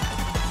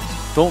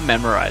 Don't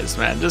memorize,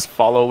 man. Just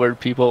follow where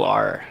people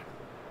are.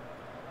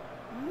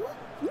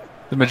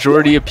 The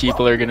majority of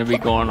people are going to be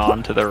going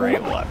on to the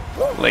right one.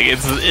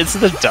 It's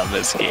the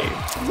dumbest game.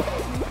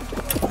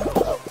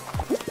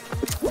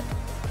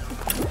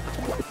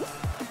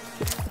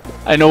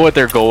 I know what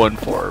they're going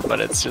for, but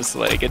it's just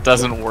it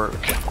doesn't work.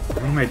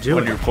 What am I doing?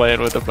 When you're playing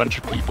with a bunch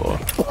of people.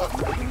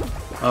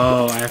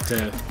 Oh, I have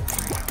to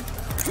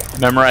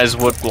memorize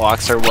what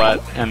blocks are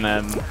what, and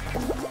then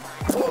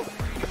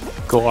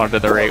go on to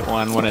the right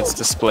one when it's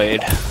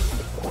displayed.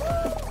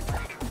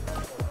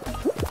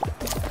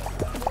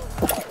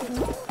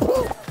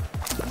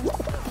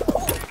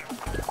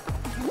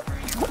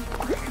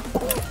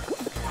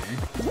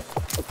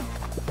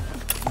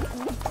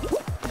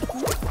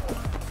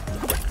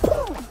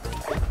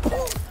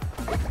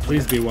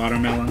 Please be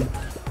watermelon.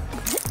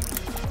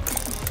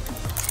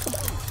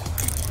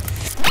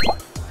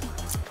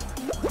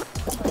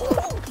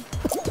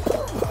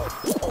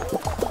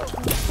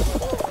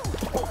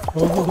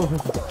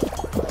 Oh.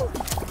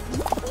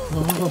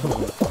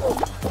 Oh.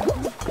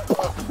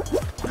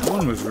 That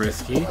one was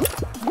risky.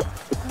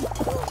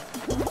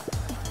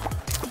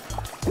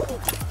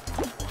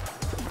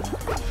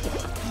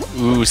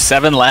 Ooh,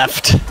 7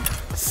 left.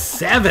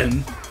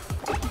 7?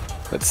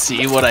 Let's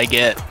see what I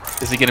get.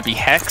 Is it gonna be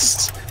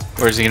hexed,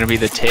 or is it gonna be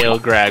the tail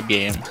grab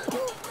game?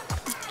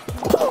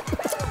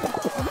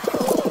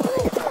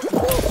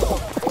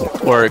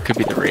 Or it could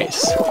be the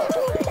race.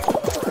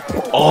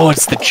 Oh,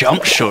 it's the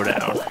jump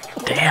showdown.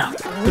 Damn.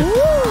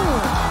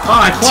 Oh,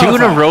 I qualified. 2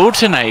 in a row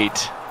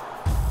tonight.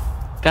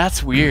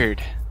 That's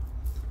weird.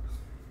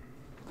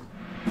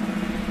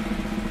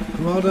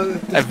 Well,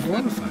 I've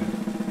qualified.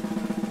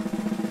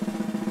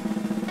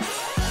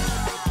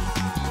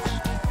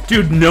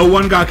 Dude, no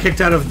one got kicked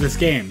out of this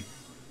game.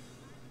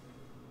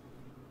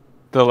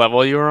 The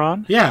level you were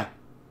on? Yeah.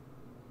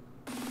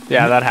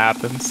 Yeah, that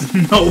happens.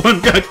 No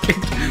one got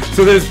kicked.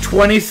 So there's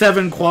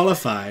 27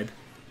 qualified.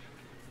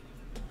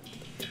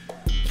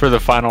 For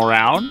the final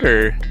round,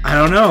 or? I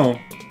don't know.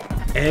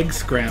 Egg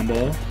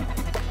scramble.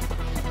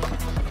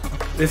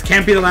 This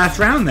can't be the last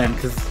round then,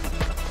 because...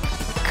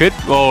 Could?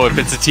 Oh, if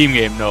it's a team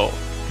game, no.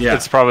 Yeah.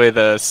 It's probably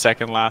the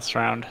second last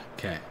round.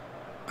 Okay.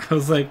 I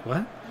was like,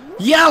 what?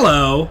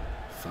 Yellow?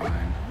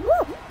 Fine.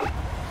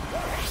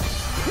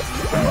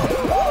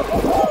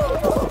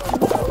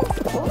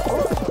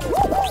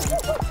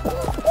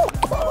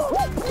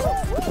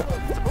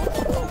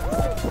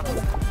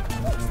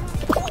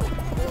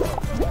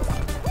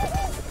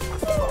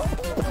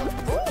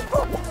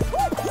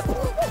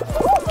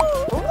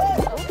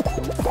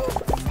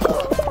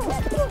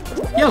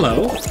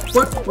 Yellow?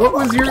 What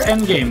was your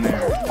end game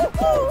there?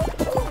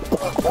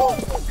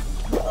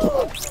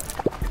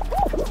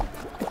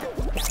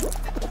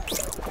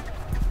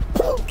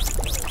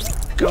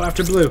 Go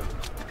after blue.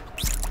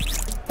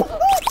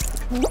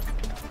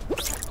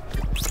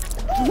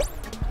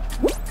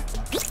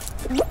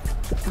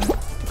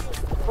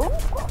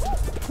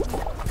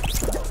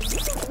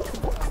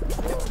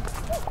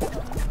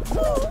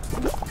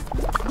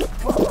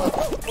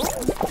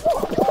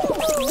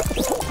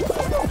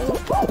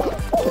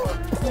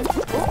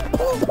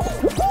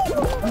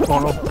 Oh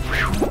no.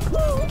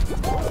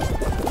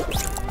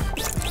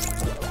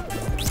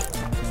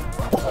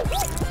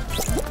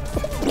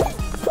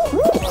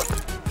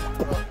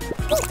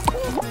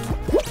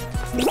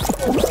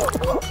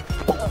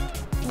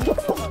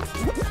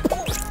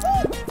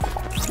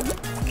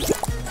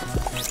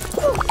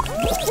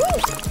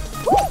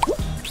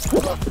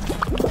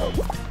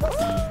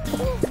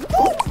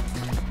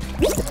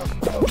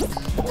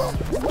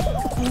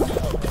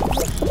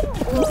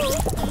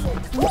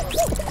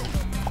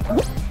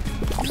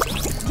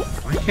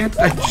 Why can't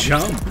I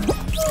jump?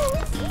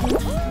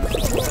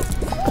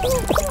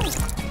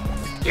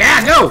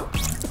 Yeah, go!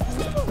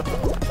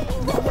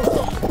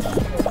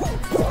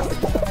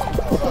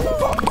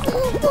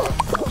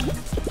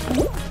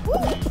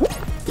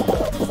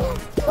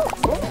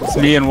 It's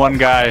me and one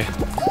guy.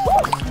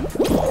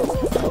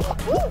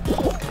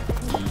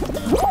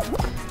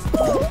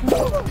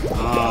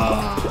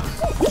 Ah,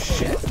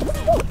 shit.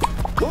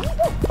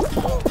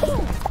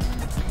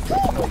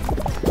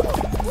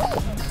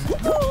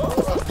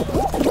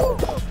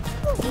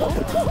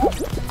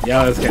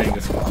 Yellow's getting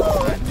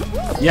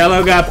disqualified.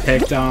 Yellow got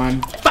picked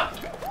on. Fuck.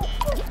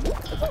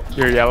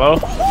 You're yellow?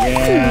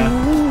 Yeah.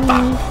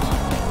 Fuck.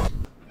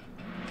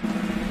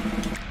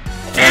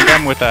 I think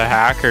I'm with a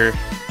hacker.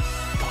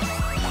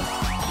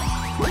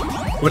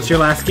 What's your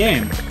last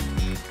game?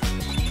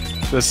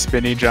 The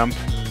spinny jump.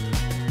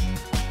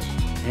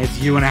 It's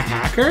you and a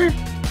hacker?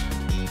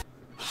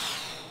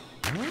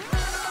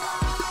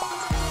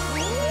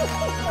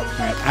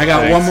 Alright, I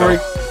got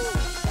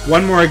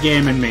one more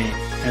game in me,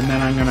 and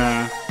then I'm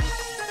gonna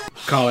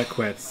call it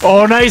quits.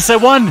 Oh, nice! I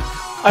won!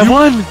 I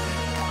won!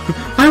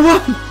 I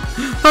won!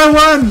 I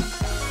won!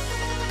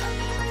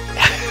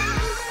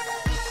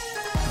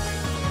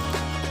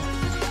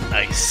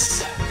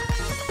 Nice.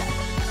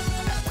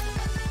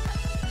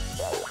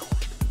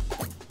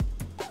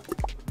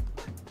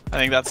 I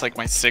think that's like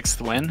my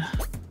 6th win.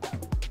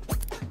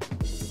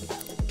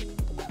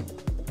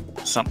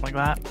 Something like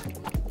that.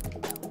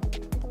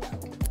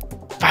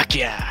 Fuck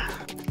yeah!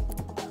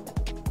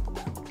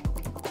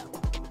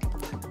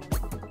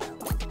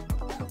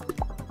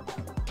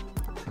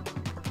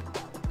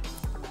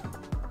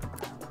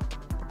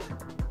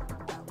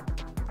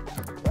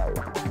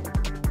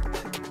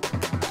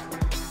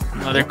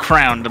 Another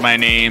crown to my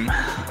name.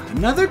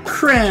 Another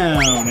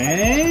crown,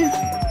 eh?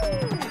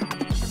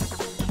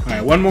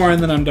 Alright, one more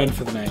and then I'm done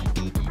for the night.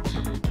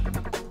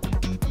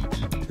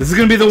 This is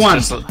gonna be the one.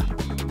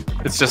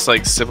 It's just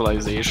like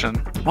civilization.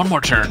 One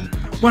more turn.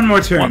 One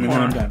more turn One and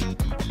more. then I'm done.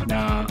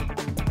 Nah.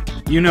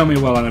 You know me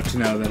well enough to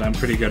know that I'm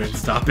pretty good at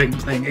stopping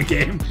playing a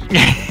game.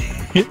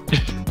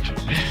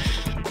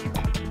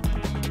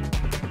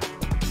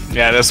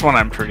 Yeah, this one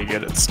I'm pretty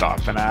good at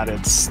stopping at.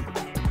 It's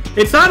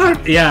not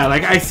hard. Yeah,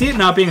 like I see it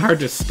not being hard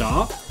to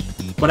stop,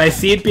 but I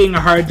see it being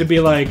hard to be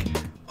like,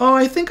 oh,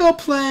 I think I'll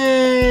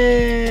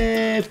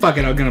play. Fuck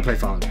it, I'm gonna play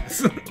Fall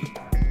Guys.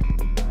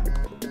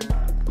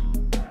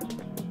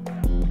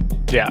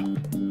 Yeah.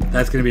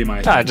 That's gonna be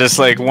my. Just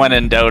like when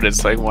in doubt,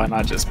 it's like why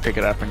not just pick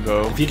it up and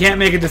go. If you can't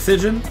make a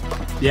decision,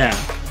 yeah,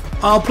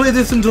 I'll play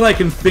this until I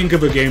can think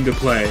of a game to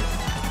play.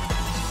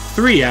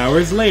 3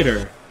 hours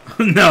later.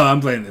 No,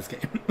 I'm playing this game.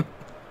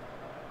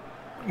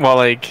 Well,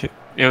 like,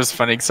 it was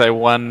funny because I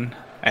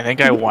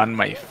think I won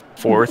my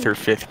 4th or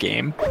 5th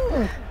game.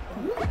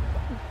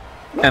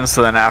 And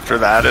so then after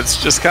that, it's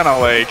just kind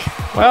of like,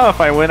 well, if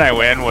I win, I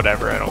win,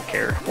 whatever, I don't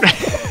care.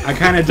 I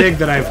kind of dig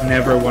that I've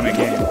never won a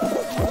game.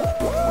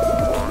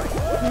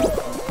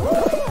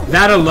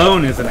 That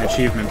alone is an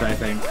achievement, I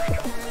think.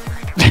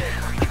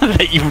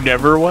 That you've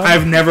never won?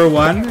 I've never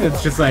won.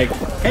 It's just like,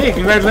 hey,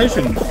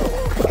 congratulations.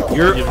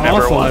 You're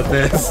awful at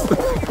this.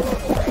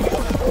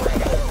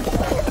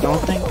 I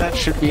don't think that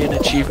should be an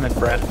achievement,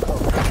 Brett.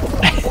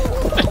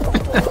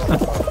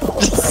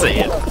 Just say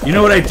it. You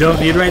know what I don't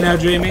need right now,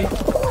 Jamie?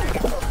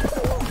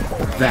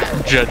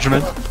 That.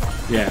 Judgment?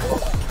 Yeah.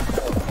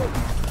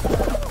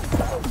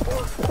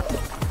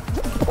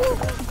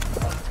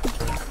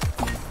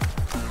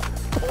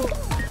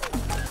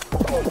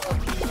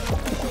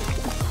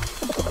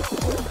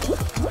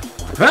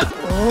 Huh?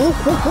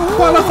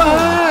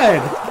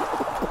 Qualified!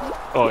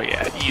 Oh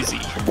yeah,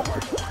 easy.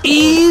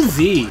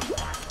 Easy!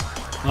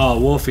 Oh,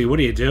 Wolfie, what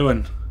are you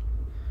doing?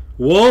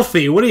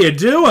 Wolfie, what are you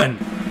doing?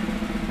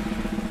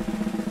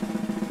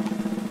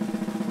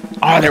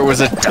 Oh, there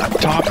was a duck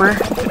topper.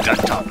 The duck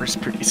topper's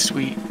pretty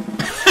sweet.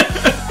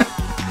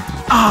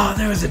 Oh,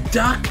 there was a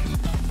duck?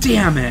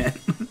 Damn it.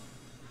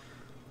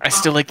 I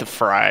still like the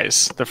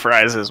fries. The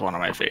fries is one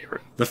of my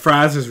favorite. The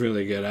fries is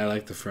really good. I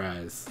like the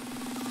fries.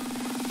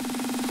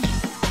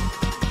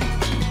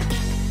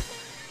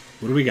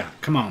 What do we got?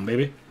 Come on,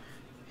 baby.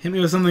 Hit me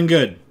with something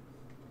good.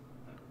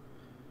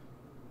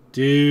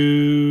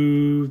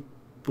 Do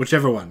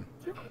whichever one.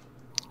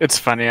 It's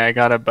funny, I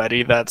got a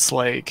buddy that's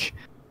like,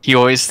 he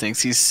always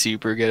thinks he's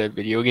super good at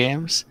video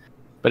games,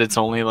 but it's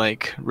only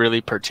like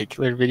really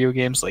particular video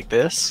games like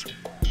this.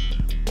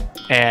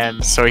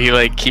 And so he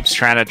like keeps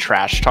trying to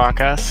trash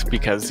talk us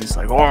because he's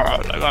like, oh,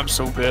 like, I'm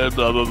so good,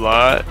 blah blah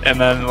blah.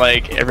 And then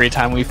like every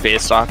time we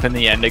face off in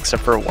the end,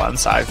 except for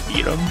once, I've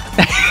beat him.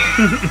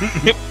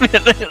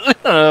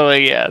 Oh,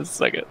 like, yeah,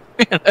 suck it.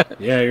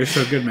 Yeah, you're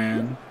so good,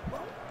 man.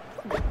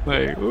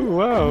 Like, ooh,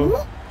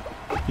 wow.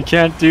 You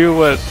can't do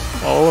what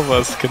all of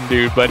us can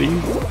do, buddy.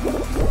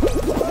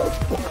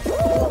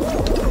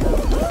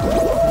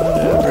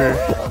 Whatever.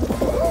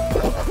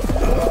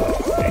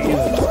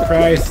 Jesus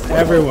Christ,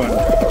 everyone.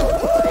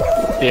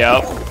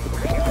 Yep.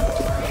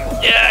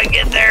 Yeah,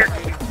 get there.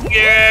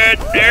 Get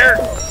there.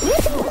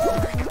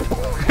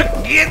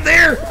 Get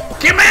there.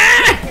 Come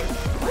on.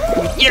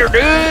 Get her,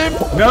 dude.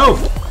 No.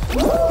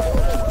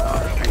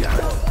 I got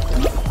it.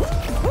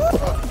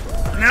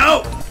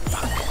 No.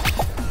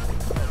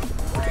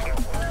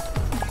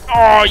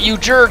 Oh, you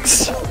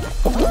jerks.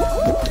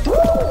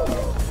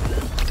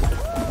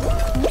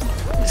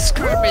 You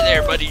screwed me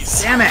there,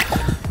 buddies. Damn it.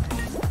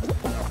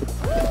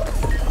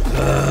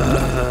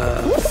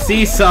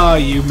 Seesaw,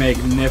 you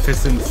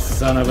magnificent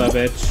son of a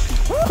bitch.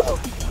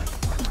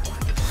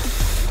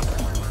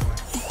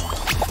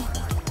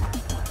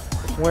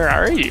 Where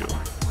are you?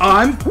 Oh,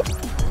 I'm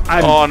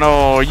oh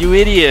no, you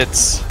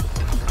idiots.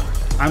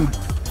 I'm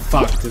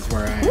fucked is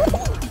where I am.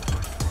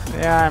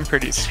 Yeah, I'm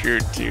pretty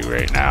screwed too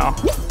right now.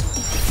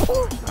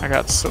 I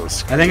got so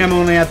screwed. I think I'm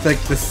only at the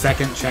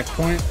second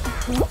checkpoint.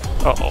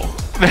 Uh-oh.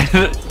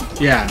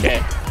 Yeah.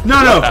 Okay.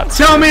 No.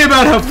 Tell me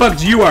about how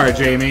fucked you are,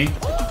 Jamie.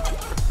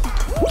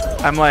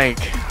 I'm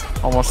like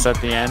almost at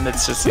the end.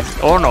 It's just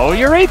oh no,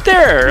 you're right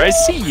there. I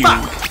see you.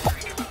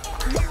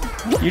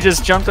 Fuck. You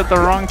just jumped at the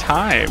wrong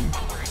time.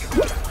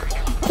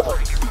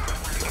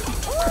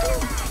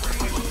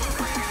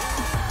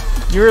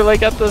 You were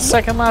like at the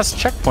second last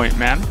checkpoint,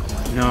 man.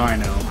 No, I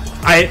know.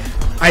 I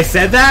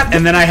said that,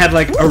 and then I had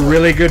like a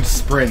really good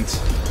sprint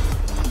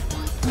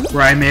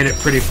where I made it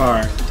pretty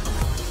far.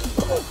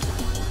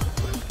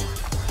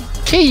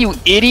 Okay, you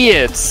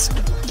idiots!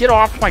 Get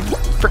off my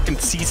frickin'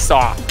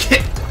 seesaw!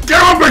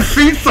 Get off my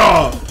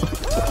seesaw!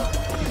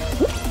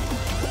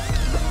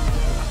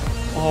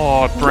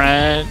 Oh,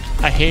 Brent,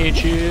 I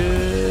hate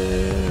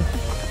you.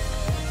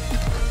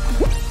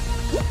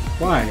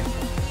 Why?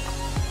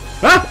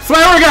 Ah!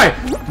 Flower guy!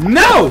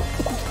 No!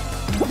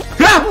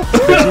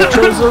 You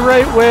chose the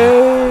right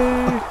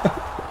way.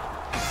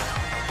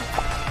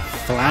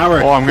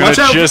 Flower. Oh, I'm gonna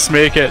just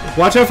make it.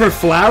 Watch out for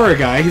Flower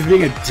guy. He's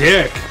being a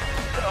dick.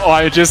 Oh,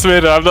 I just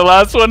made it. I'm the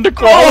last one to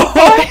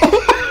qualify.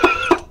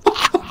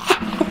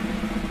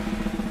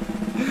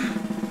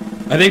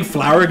 I think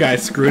Flower guy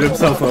screwed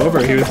himself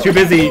over. He was too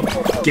busy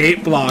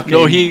gate blocking.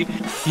 No, he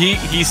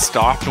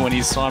stopped when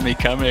he saw me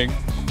coming,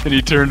 and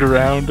he turned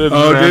around and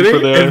ran for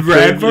the and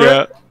ran for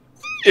it?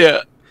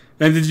 Yeah.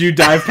 And did you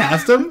dive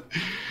past him?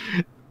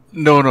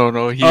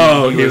 No. He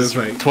was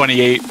like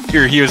 28.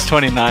 Or he was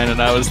 29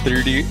 and I was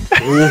 30.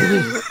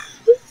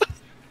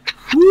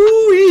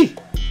 Woo-wee.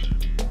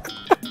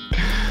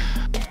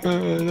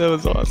 That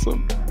was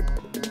awesome.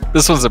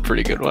 This one's a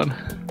pretty good one.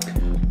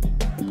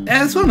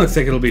 Yeah, this one looks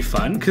like it'll be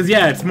fun. Because,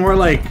 yeah, it's more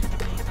like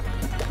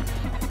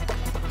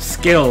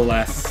skill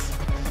less.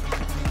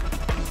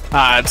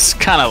 It's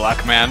kind of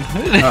luck, man.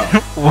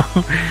 Oh.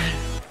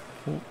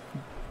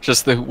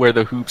 Just where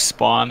the hoops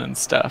spawn and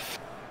stuff.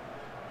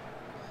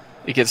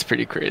 It gets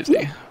pretty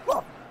crazy.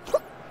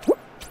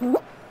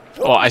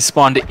 Oh, I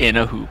spawned in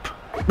a hoop.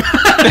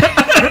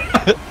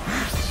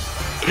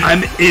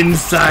 I'm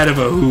inside of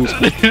a hoop.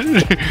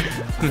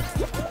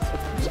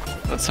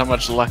 That's how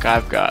much luck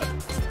I've got.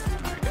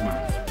 Alright, come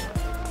on.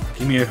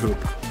 Give me a hoop.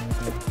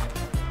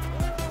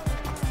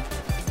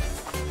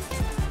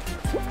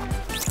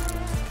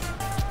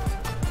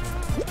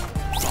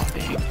 Oh,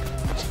 dang.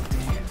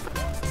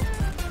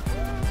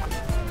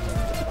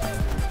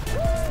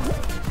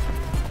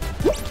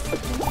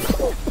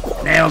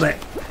 Nailed it.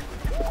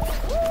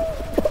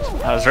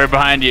 I was right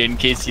behind you in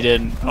case you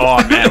didn't.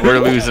 Oh man, we're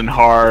losing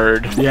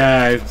hard.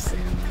 Yeah, I've seen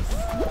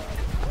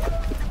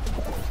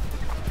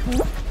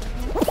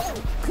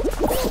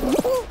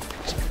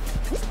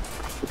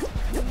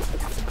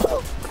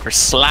We're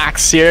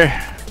slacks here.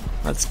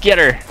 Let's get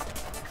her.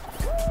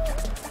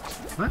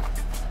 What?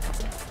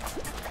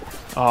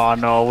 Oh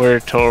no, we're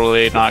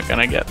totally not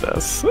gonna get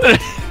this.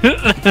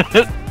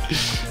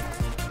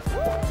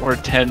 We're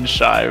 10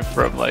 shy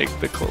from like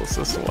the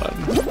closest one.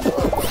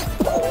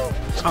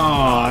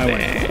 Oh,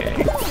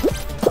 dang.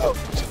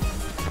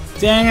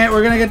 Dang it,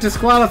 we're gonna get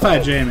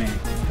disqualified, Jamie.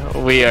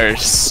 We are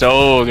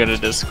so gonna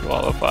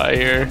disqualify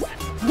here.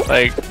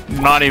 Like,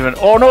 not even.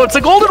 Oh no, it's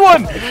a golden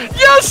one!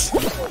 Yes!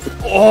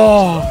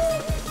 Oh!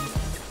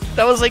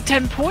 That was like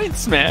 10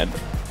 points, man.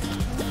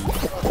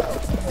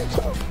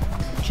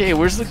 Okay,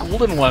 where's the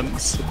golden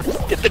ones?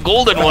 Get the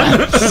golden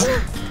ones!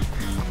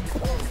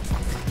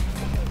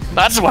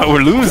 That's why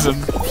we're losing.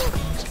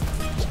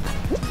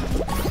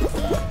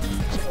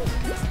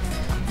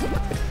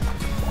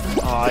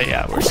 Oh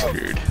yeah, we're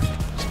screwed.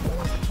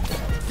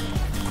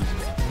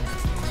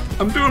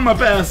 I'm doing my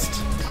best.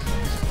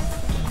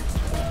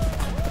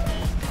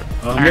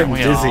 Oh, I'm getting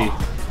dizzy.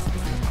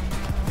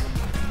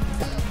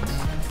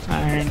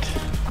 Aren't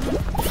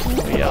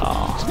we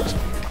all?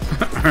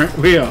 Aren't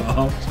we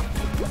all?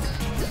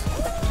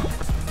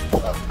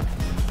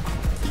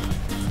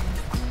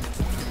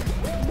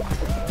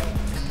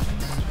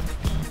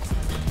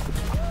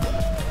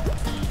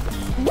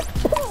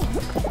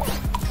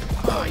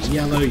 Oh,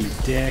 yellow, you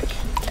dick.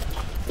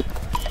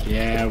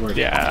 Yeah, we're...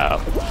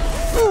 Yeah.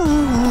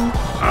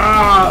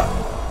 Ah!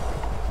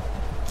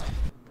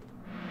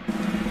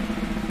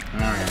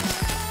 Alright.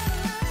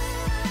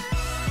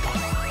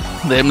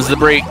 Them's the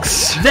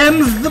breaks.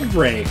 Them's the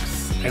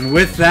breaks. And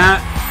with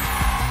that,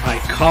 I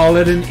call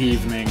it an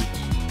evening.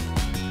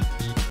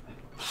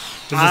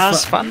 That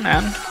was fun,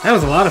 man. That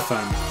was a lot of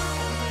fun.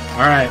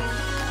 Alright.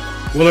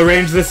 We'll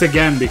arrange this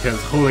again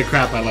because holy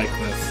crap, I like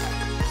this.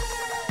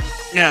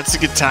 Yeah, it's a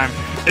good time.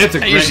 It's a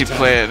great I usually time.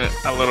 play it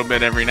a little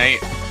bit every night.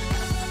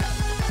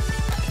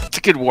 It's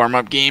a good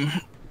warm-up game.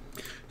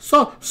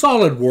 So,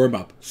 solid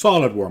warm-up.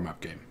 Solid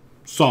warm-up game.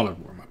 Solid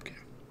warm-up game.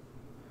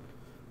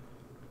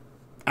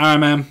 Alright,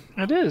 man.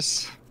 It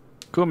is.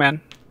 Cool,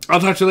 man. I'll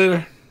talk to you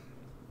later.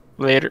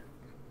 Later.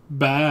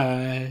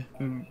 Bye.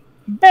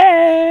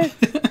 Bye.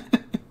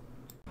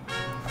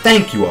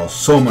 Thank you all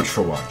so much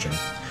for watching.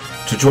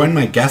 To join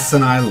my guests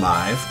and I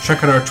live,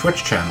 check out our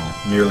Twitch channel,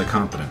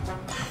 NearlyCompetent.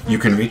 You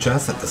can reach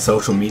us at the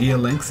social media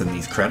links in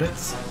these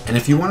credits, and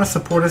if you want to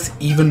support us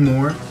even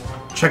more,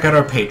 check out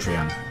our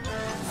Patreon.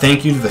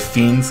 Thank you to the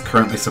fiends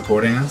currently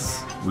supporting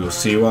us. We will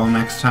see you all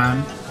next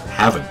time.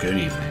 Have a good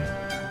evening.